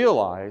they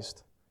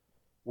realized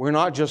we're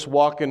not just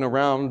walking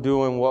around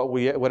doing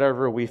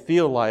whatever we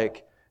feel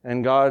like,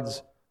 and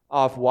God's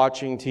off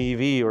watching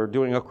TV or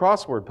doing a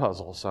crossword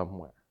puzzle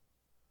somewhere.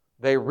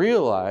 They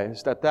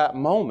realized at that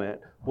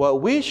moment,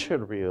 what we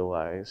should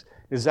realize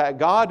is that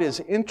God is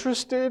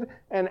interested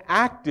and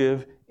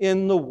active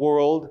in the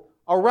world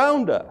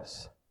around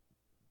us.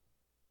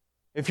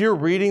 If you're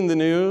reading the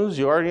news,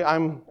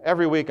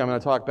 every week I'm going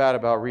to talk bad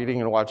about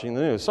reading and watching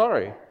the news.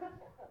 Sorry.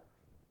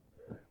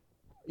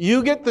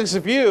 You get this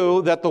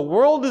view that the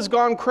world has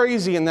gone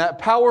crazy and that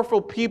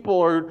powerful people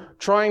are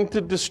trying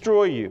to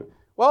destroy you.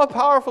 Well,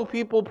 powerful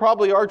people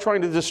probably are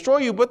trying to destroy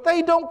you, but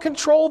they don't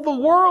control the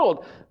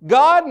world.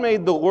 God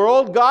made the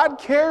world. God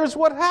cares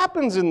what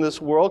happens in this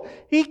world.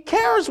 He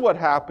cares what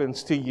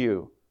happens to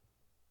you.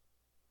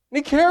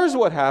 He cares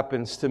what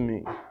happens to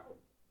me.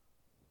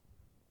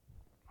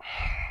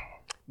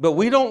 But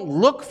we don't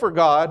look for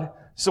God,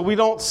 so we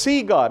don't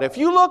see God. If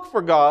you look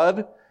for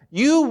God,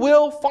 you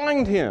will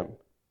find Him.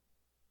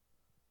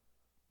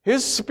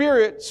 His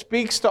Spirit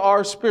speaks to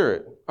our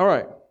spirit. All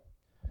right.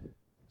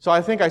 So I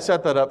think I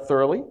set that up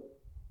thoroughly.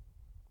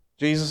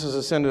 Jesus has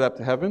ascended up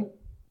to heaven.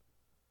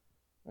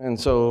 And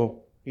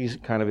so he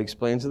kind of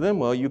explains to them,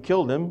 well, you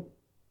killed him.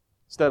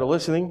 Instead of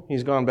listening,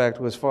 he's gone back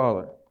to his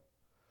Father.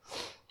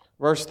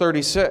 Verse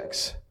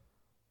 36.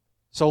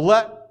 So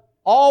let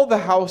all the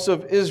house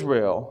of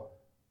Israel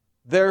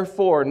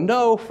therefore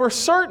know for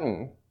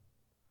certain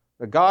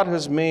that God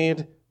has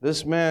made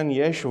this man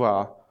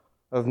Yeshua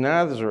of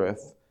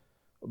Nazareth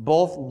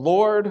both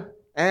Lord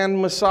and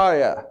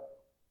Messiah,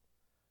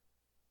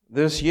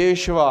 this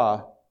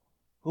Yeshua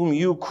whom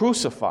you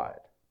crucified.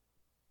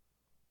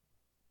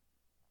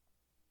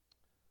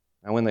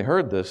 And when they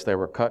heard this, they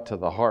were cut to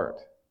the heart.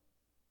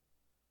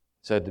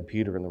 Said to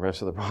Peter and the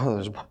rest of the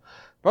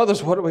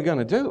brothers, what are we going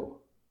to do?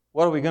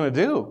 What are we going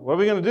to do? What are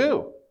we going to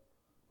do?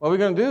 What are we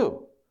going to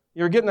do?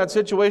 You're getting that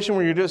situation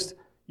where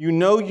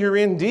you're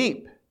in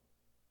deep,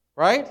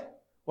 right?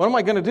 What am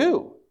I going to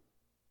do?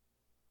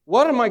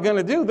 What am I going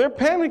to do? They're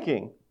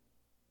panicking,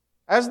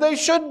 as they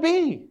should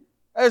be,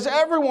 as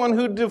everyone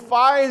who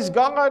defies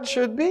God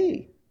should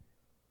be.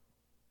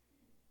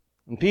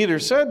 And Peter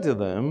said to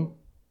them,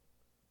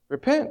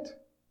 repent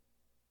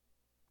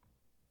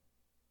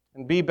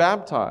and be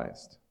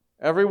baptized,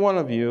 every one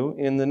of you,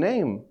 in the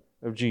name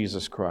of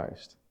Jesus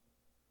Christ,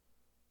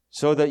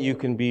 so that you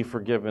can be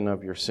forgiven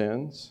of your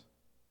sins,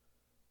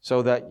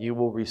 so that you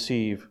will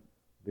receive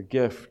the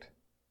gift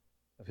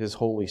of His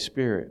Holy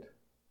Spirit.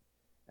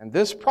 And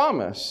this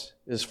promise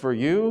is for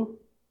you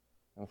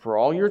and for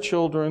all your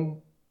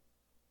children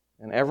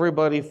and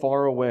everybody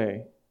far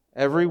away,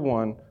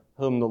 everyone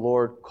whom the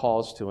Lord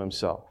calls to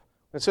Himself.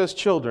 It says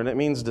children, it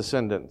means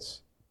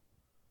descendants.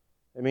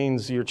 It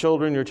means your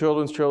children, your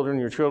children's children,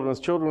 your children's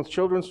children's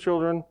children's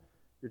children.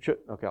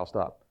 Okay, I'll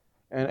stop.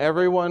 And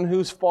everyone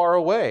who's far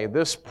away.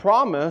 This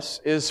promise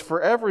is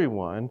for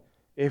everyone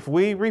if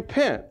we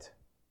repent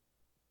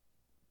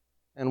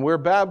and we're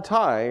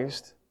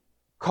baptized,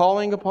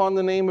 calling upon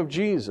the name of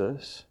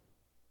Jesus,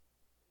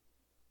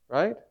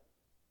 right?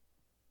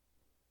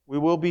 we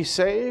will be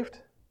saved,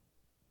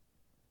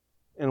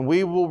 and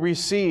we will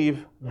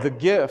receive the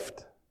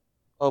gift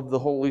of the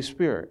Holy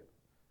Spirit.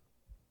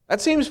 That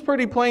seems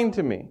pretty plain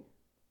to me.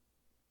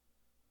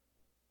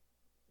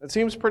 That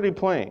seems pretty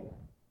plain.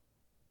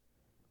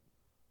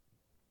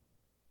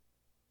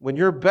 When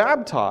you're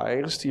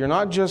baptized, you're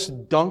not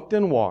just dunked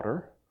in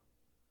water.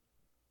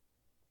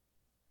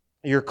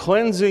 You're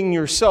cleansing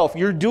yourself.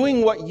 You're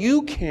doing what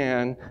you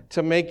can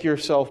to make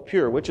yourself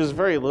pure, which is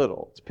very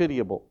little. It's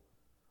pitiable.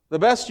 The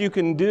best you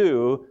can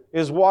do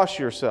is wash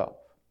yourself.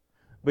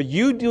 But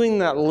you doing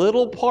that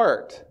little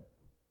part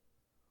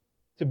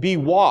to be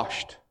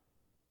washed,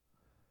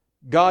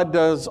 God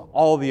does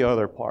all the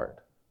other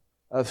part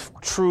of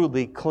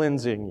truly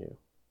cleansing you.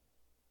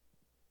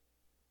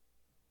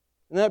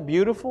 Isn't that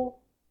beautiful?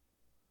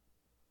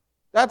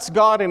 That's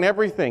God in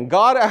everything.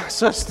 God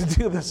asks us to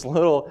do this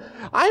little,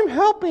 I'm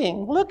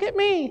helping, look at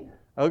me.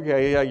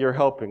 Okay, yeah, you're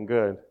helping,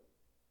 good.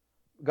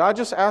 God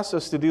just asks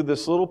us to do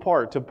this little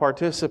part, to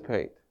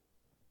participate,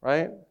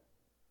 right?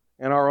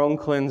 In our own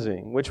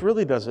cleansing, which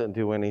really doesn't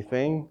do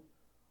anything.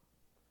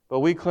 But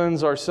we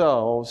cleanse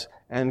ourselves,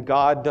 and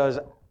God does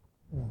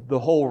the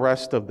whole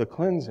rest of the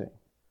cleansing.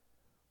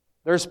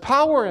 There's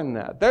power in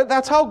that.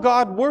 That's how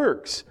God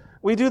works.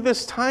 We do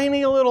this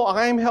tiny little,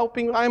 I'm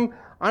helping,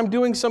 I'm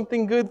doing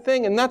something good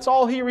thing, and that's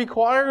all He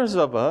requires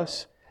of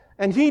us.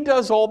 And He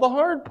does all the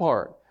hard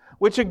part.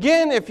 Which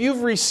again, if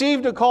you've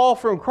received a call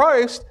from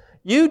Christ,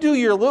 you do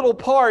your little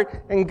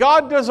part, and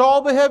God does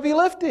all the heavy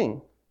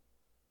lifting.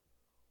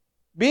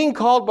 Being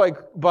called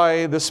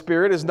by the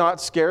Spirit is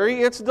not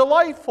scary, it's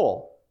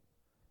delightful.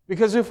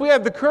 Because if we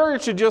have the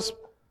courage to just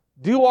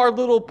do our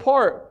little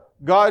part,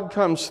 God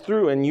comes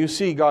through and you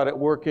see God at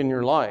work in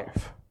your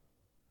life.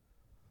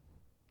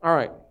 All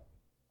right.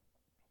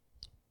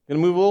 I'm going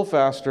to move a little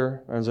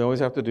faster, as I always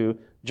have to do.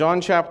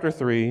 John chapter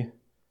 3,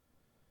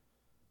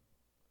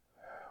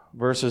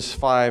 verses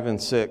 5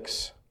 and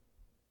 6.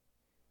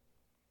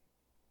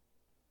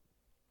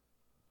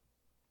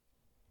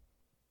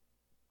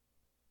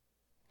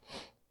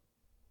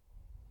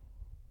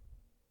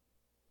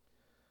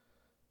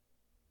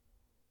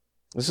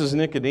 This is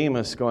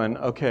Nicodemus going,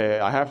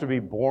 okay, I have to be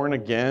born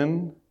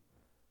again?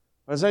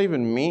 What does that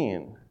even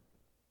mean?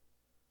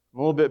 I'm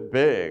a little bit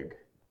big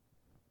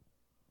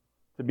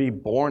to be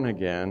born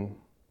again.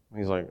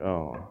 He's like,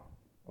 oh,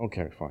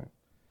 okay, fine.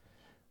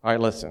 All right,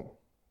 listen.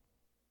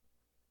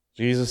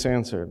 Jesus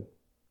answered,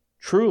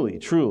 truly,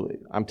 truly,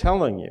 I'm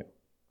telling you,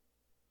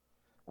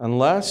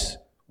 unless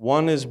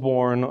one is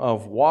born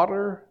of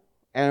water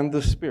and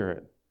the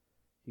Spirit,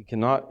 he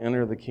cannot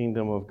enter the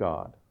kingdom of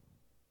God.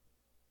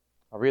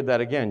 I'll read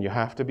that again. You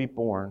have to be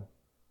born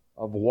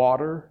of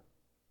water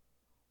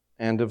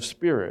and of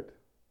Spirit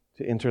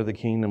to enter the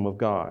kingdom of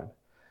God.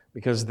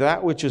 Because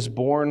that which is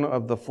born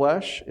of the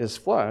flesh is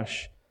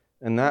flesh,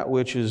 and that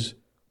which is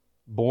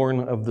born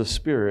of the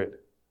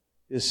Spirit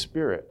is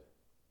spirit.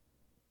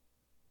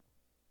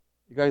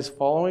 You guys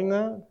following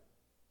that?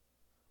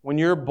 When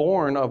you're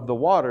born of the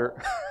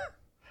water,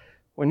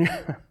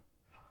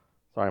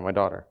 sorry, my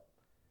daughter.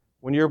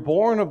 When you're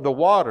born of the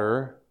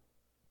water,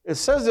 it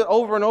says it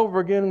over and over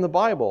again in the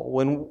Bible.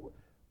 When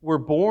we're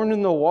born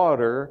in the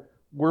water,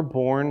 we're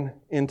born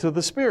into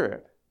the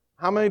Spirit.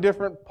 How many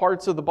different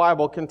parts of the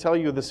Bible can tell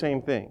you the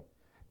same thing?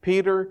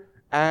 Peter,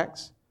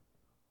 Acts,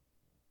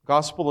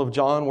 Gospel of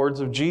John,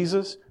 words of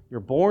Jesus. You're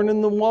born in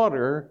the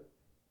water,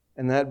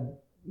 and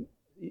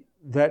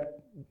that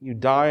you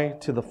die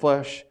to the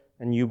flesh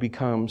and you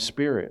become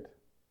spirit.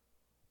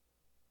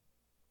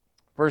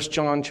 1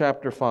 John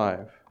chapter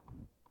 5.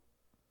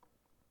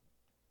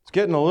 It's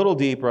getting a little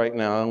deep right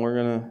now, and we're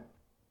going to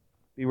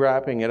be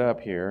wrapping it up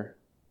here.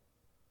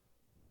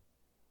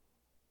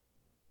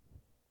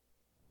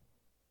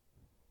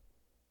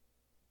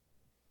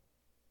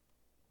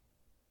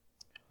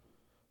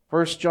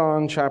 First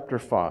John chapter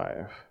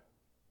 5.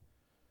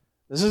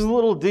 This is a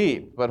little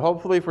deep, but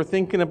hopefully if we're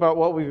thinking about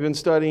what we've been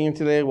studying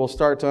today, we'll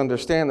start to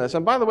understand this.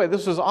 And by the way,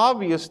 this was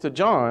obvious to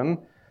John,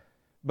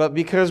 but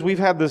because we've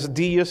had this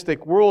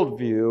deistic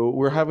worldview,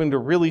 we're having to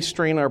really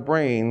strain our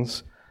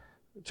brains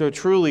to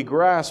truly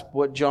grasp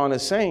what John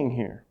is saying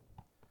here.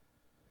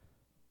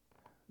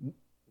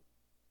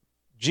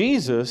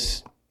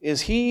 Jesus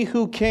is He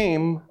who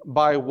came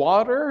by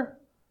water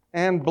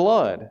and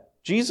blood.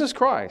 Jesus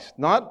Christ,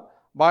 not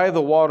by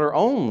the water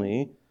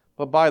only,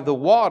 but by the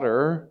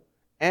water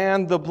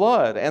and the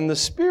blood. And the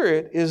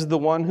Spirit is the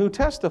one who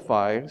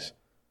testifies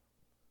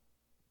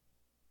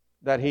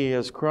that He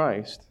is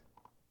Christ.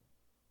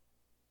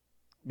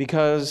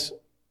 Because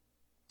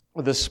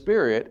the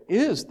Spirit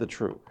is the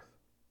truth.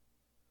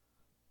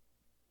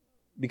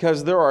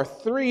 Because there are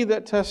three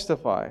that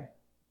testify: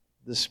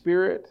 the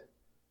Spirit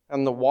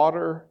and the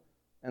water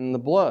and the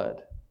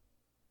blood.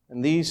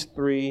 And these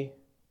three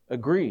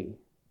agree.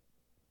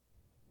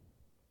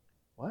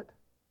 What?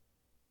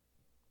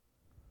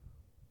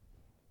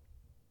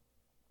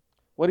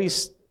 What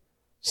he's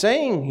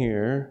saying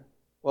here,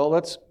 well,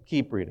 let's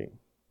keep reading.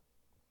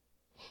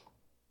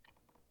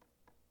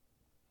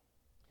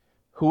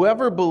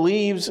 Whoever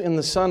believes in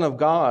the Son of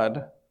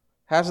God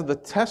has the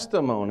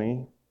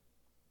testimony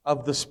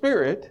of the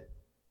Spirit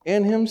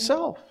in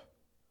himself.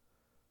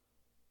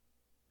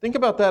 Think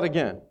about that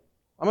again.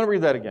 I'm going to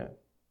read that again.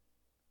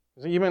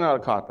 You may not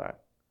have caught that.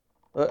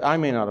 I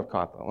may not have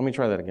caught that. Let me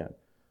try that again.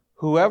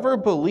 Whoever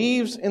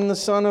believes in the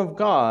Son of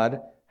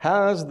God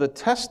has the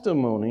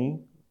testimony,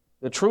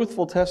 the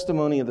truthful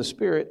testimony of the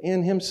Spirit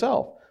in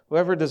himself.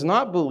 Whoever does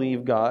not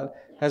believe God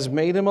has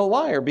made him a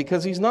liar,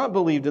 because he's not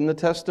believed in the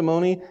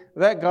testimony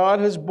that God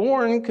has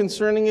borne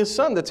concerning his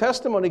Son. The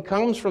testimony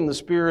comes from the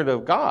Spirit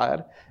of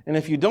God, and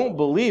if you don't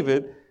believe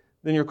it,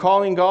 then you're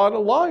calling God a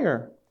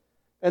liar.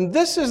 And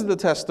this is the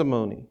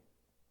testimony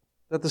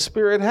that the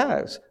Spirit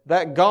has,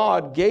 that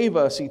God gave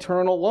us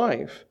eternal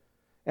life.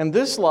 And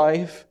this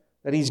life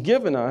that he's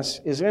given us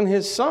is in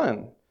his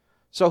Son.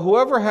 So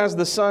whoever has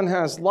the Son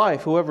has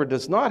life. Whoever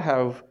does not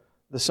have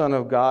the Son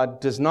of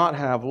God does not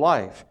have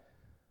life.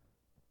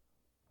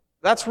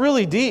 That's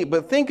really deep,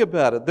 but think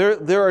about it.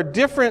 There are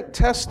different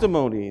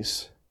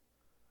testimonies.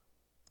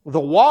 The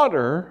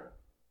water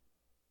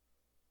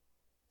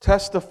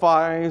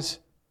testifies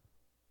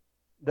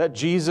that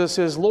Jesus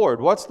is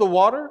Lord. What's the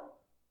water?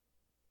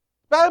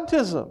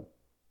 Baptism.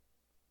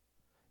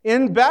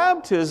 In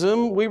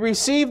baptism, we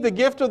receive the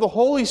gift of the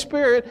Holy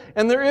Spirit,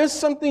 and there is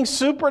something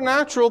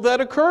supernatural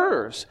that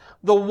occurs.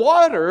 The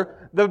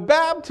water, the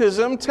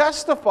baptism,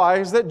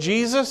 testifies that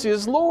Jesus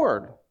is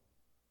Lord.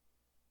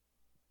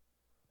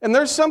 And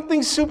there's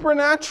something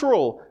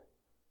supernatural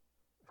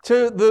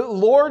to the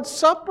Lord's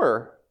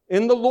Supper.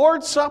 In the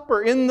Lord's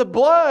Supper, in the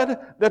blood,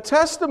 the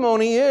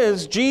testimony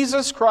is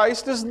Jesus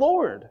Christ is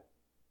Lord.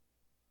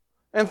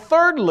 And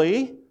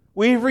thirdly,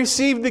 we've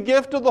received the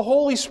gift of the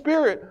Holy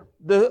Spirit.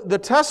 The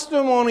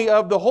testimony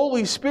of the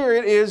Holy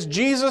Spirit is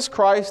Jesus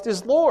Christ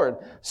is Lord.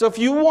 So if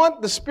you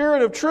want the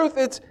Spirit of truth,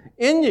 it's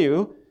in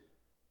you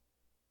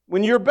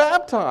when you're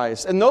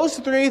baptized. And those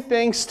three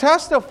things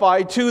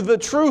testify to the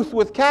truth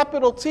with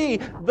capital T,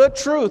 the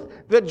truth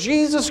that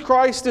Jesus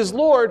Christ is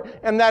Lord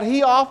and that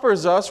he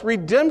offers us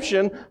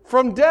redemption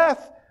from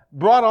death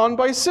brought on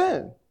by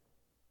sin.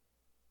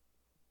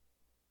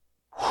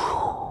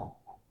 Whew.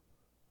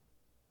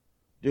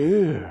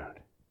 Dude.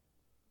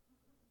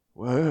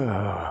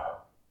 Whoa.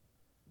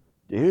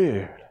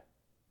 Dude.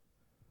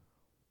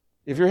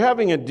 If you're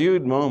having a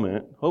dude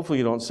moment, hopefully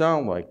you don't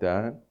sound like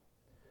that.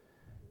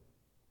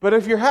 But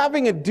if you're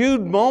having a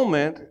dude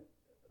moment,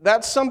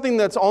 that's something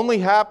that's only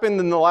happened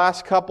in the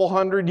last couple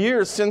hundred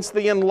years since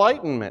the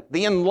Enlightenment.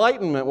 The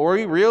Enlightenment, where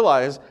we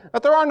realize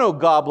that there are no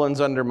goblins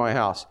under my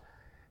house.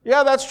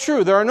 Yeah, that's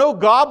true. There are no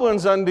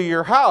goblins under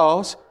your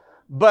house,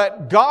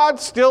 but God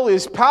still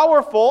is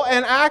powerful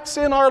and acts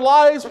in our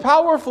lives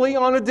powerfully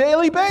on a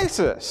daily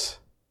basis.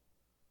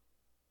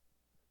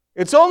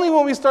 It's only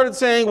when we started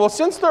saying, well,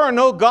 since there are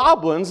no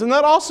goblins, and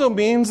that also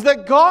means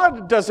that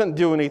God doesn't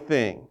do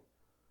anything.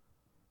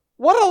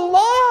 What a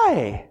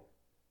lie!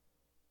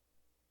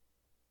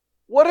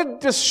 What a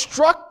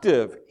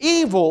destructive,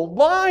 evil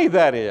lie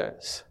that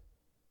is.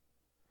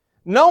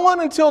 No one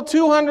until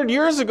 200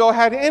 years ago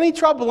had any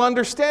trouble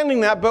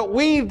understanding that, but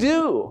we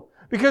do.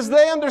 Because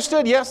they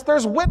understood, yes,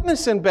 there's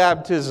witness in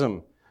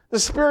baptism. The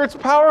Spirit's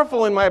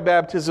powerful in my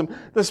baptism.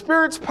 The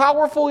Spirit's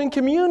powerful in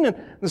communion.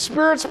 The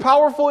Spirit's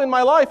powerful in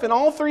my life. And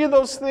all three of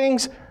those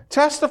things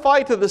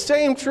testify to the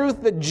same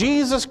truth that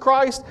Jesus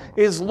Christ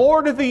is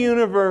Lord of the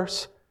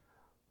universe.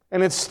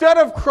 And instead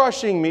of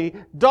crushing me,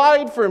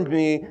 died for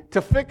me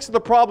to fix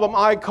the problem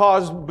I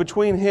caused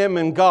between him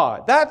and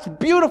God. That's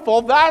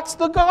beautiful. That's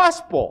the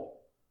gospel.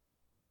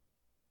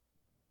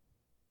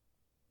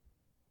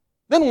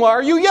 Then why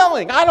are you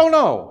yelling? I don't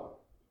know.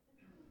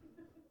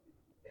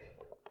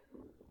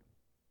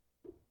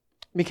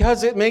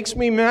 Because it makes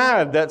me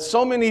mad that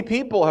so many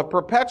people have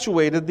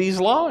perpetuated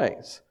these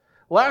lies.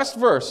 Last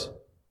verse,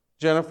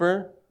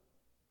 Jennifer.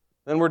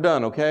 Then we're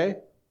done, okay?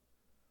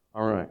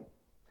 All right.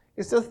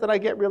 It's just that I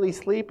get really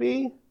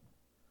sleepy.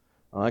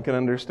 Well, I can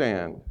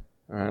understand.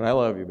 All right, I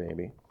love you,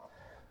 baby.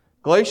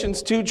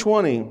 Galatians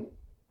 2:20.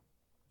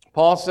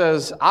 Paul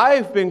says,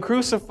 I've been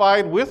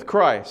crucified with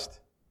Christ.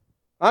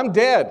 I'm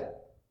dead.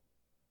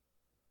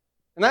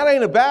 And that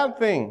ain't a bad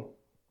thing,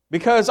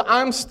 because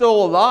I'm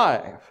still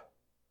alive.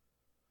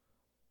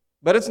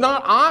 But it's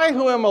not I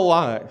who am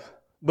alive,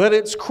 but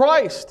it's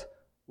Christ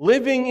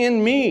living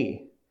in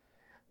me.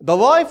 The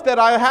life that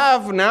I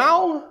have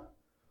now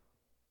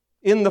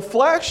in the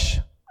flesh,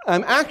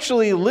 I'm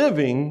actually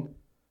living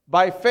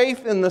by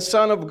faith in the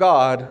Son of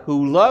God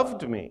who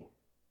loved me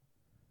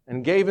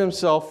and gave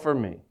himself for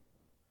me.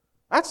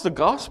 That's the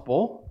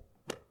gospel.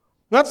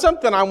 That's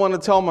something I want to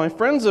tell my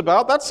friends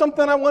about. That's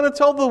something I want to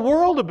tell the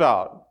world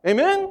about.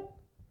 Amen?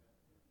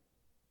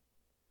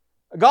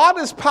 God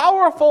is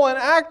powerful and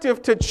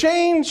active to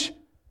change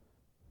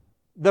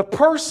the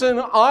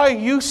person I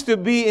used to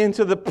be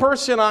into the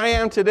person I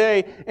am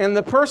today and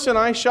the person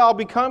I shall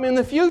become in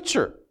the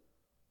future.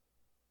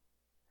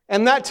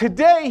 And that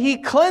today he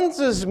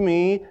cleanses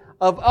me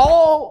of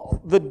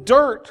all the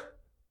dirt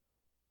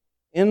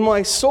in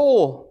my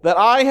soul that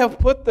I have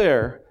put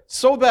there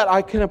so that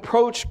I can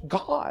approach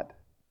God.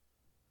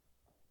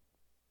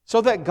 so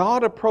that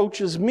God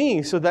approaches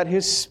me, so that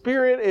His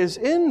Spirit is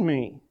in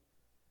me,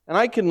 and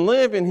I can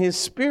live in His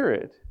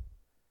Spirit.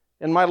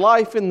 And my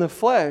life in the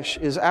flesh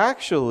is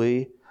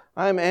actually,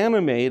 I'm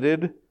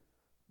animated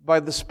by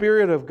the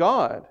Spirit of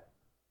God,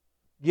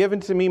 given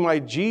to me by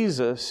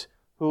Jesus,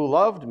 who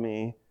loved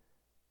me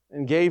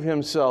and gave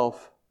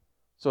Himself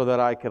so that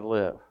I could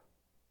live.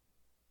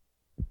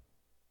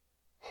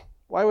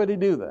 Why would He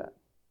do that?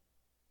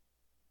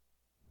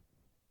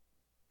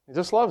 He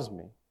just loves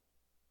me.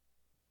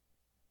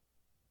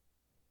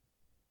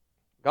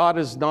 God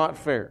is not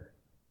fair.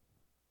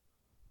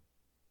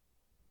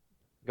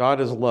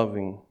 God is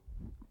loving,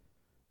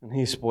 and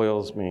He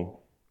spoils me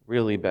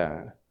really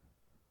bad.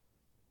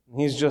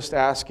 He's just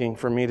asking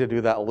for me to do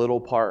that little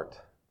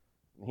part,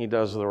 and He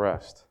does the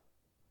rest.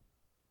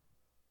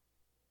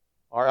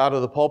 Our Out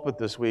of the Pulpit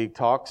this week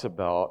talks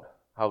about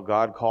how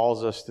God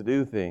calls us to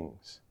do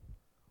things.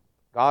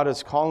 God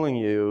is calling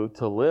you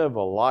to live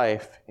a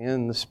life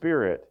in the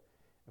Spirit.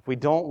 If we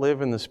don't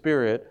live in the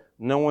Spirit,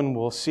 no one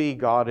will see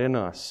God in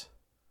us.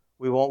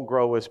 We won't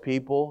grow as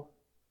people,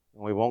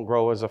 and we won't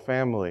grow as a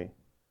family,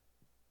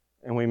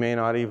 and we may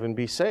not even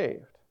be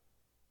saved.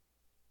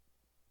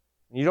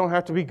 You don't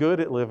have to be good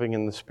at living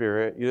in the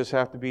Spirit. You just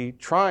have to be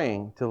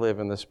trying to live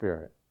in the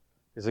Spirit.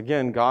 Because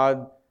again,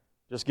 God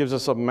just gives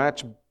us a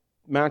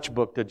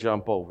matchbook to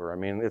jump over. I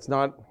mean, He's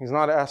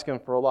not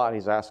asking for a lot.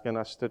 He's asking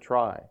us to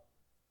try.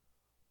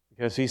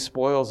 Because He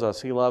spoils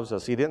us. He loves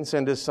us. He didn't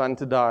send His Son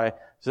to die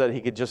so that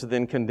He could just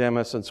then condemn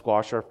us and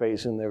squash our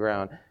face in the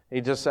ground. He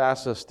just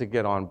asks us to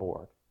get on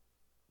board.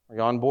 Are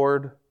you on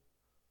board?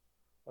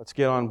 Let's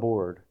get on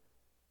board.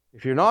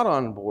 If you're not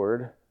on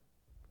board,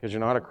 because you're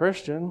not a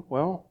Christian,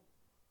 well,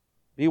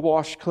 be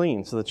washed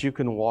clean so that you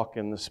can walk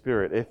in the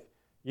Spirit. If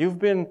you've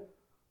been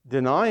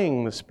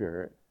denying the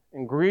Spirit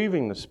and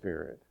grieving the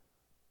Spirit,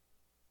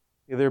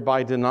 either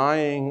by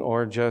denying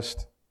or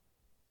just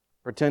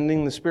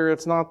pretending the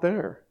Spirit's not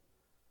there,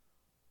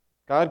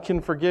 God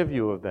can forgive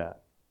you of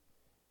that.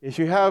 If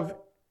you have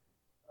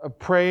a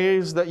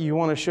praise that you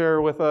want to share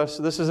with us,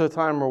 this is a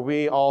time where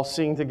we all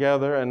sing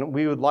together, and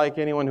we would like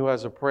anyone who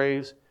has a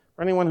praise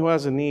or anyone who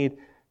has a need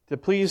to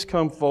please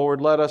come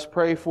forward. Let us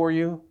pray for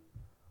you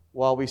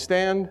while we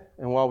stand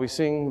and while we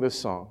sing this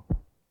song.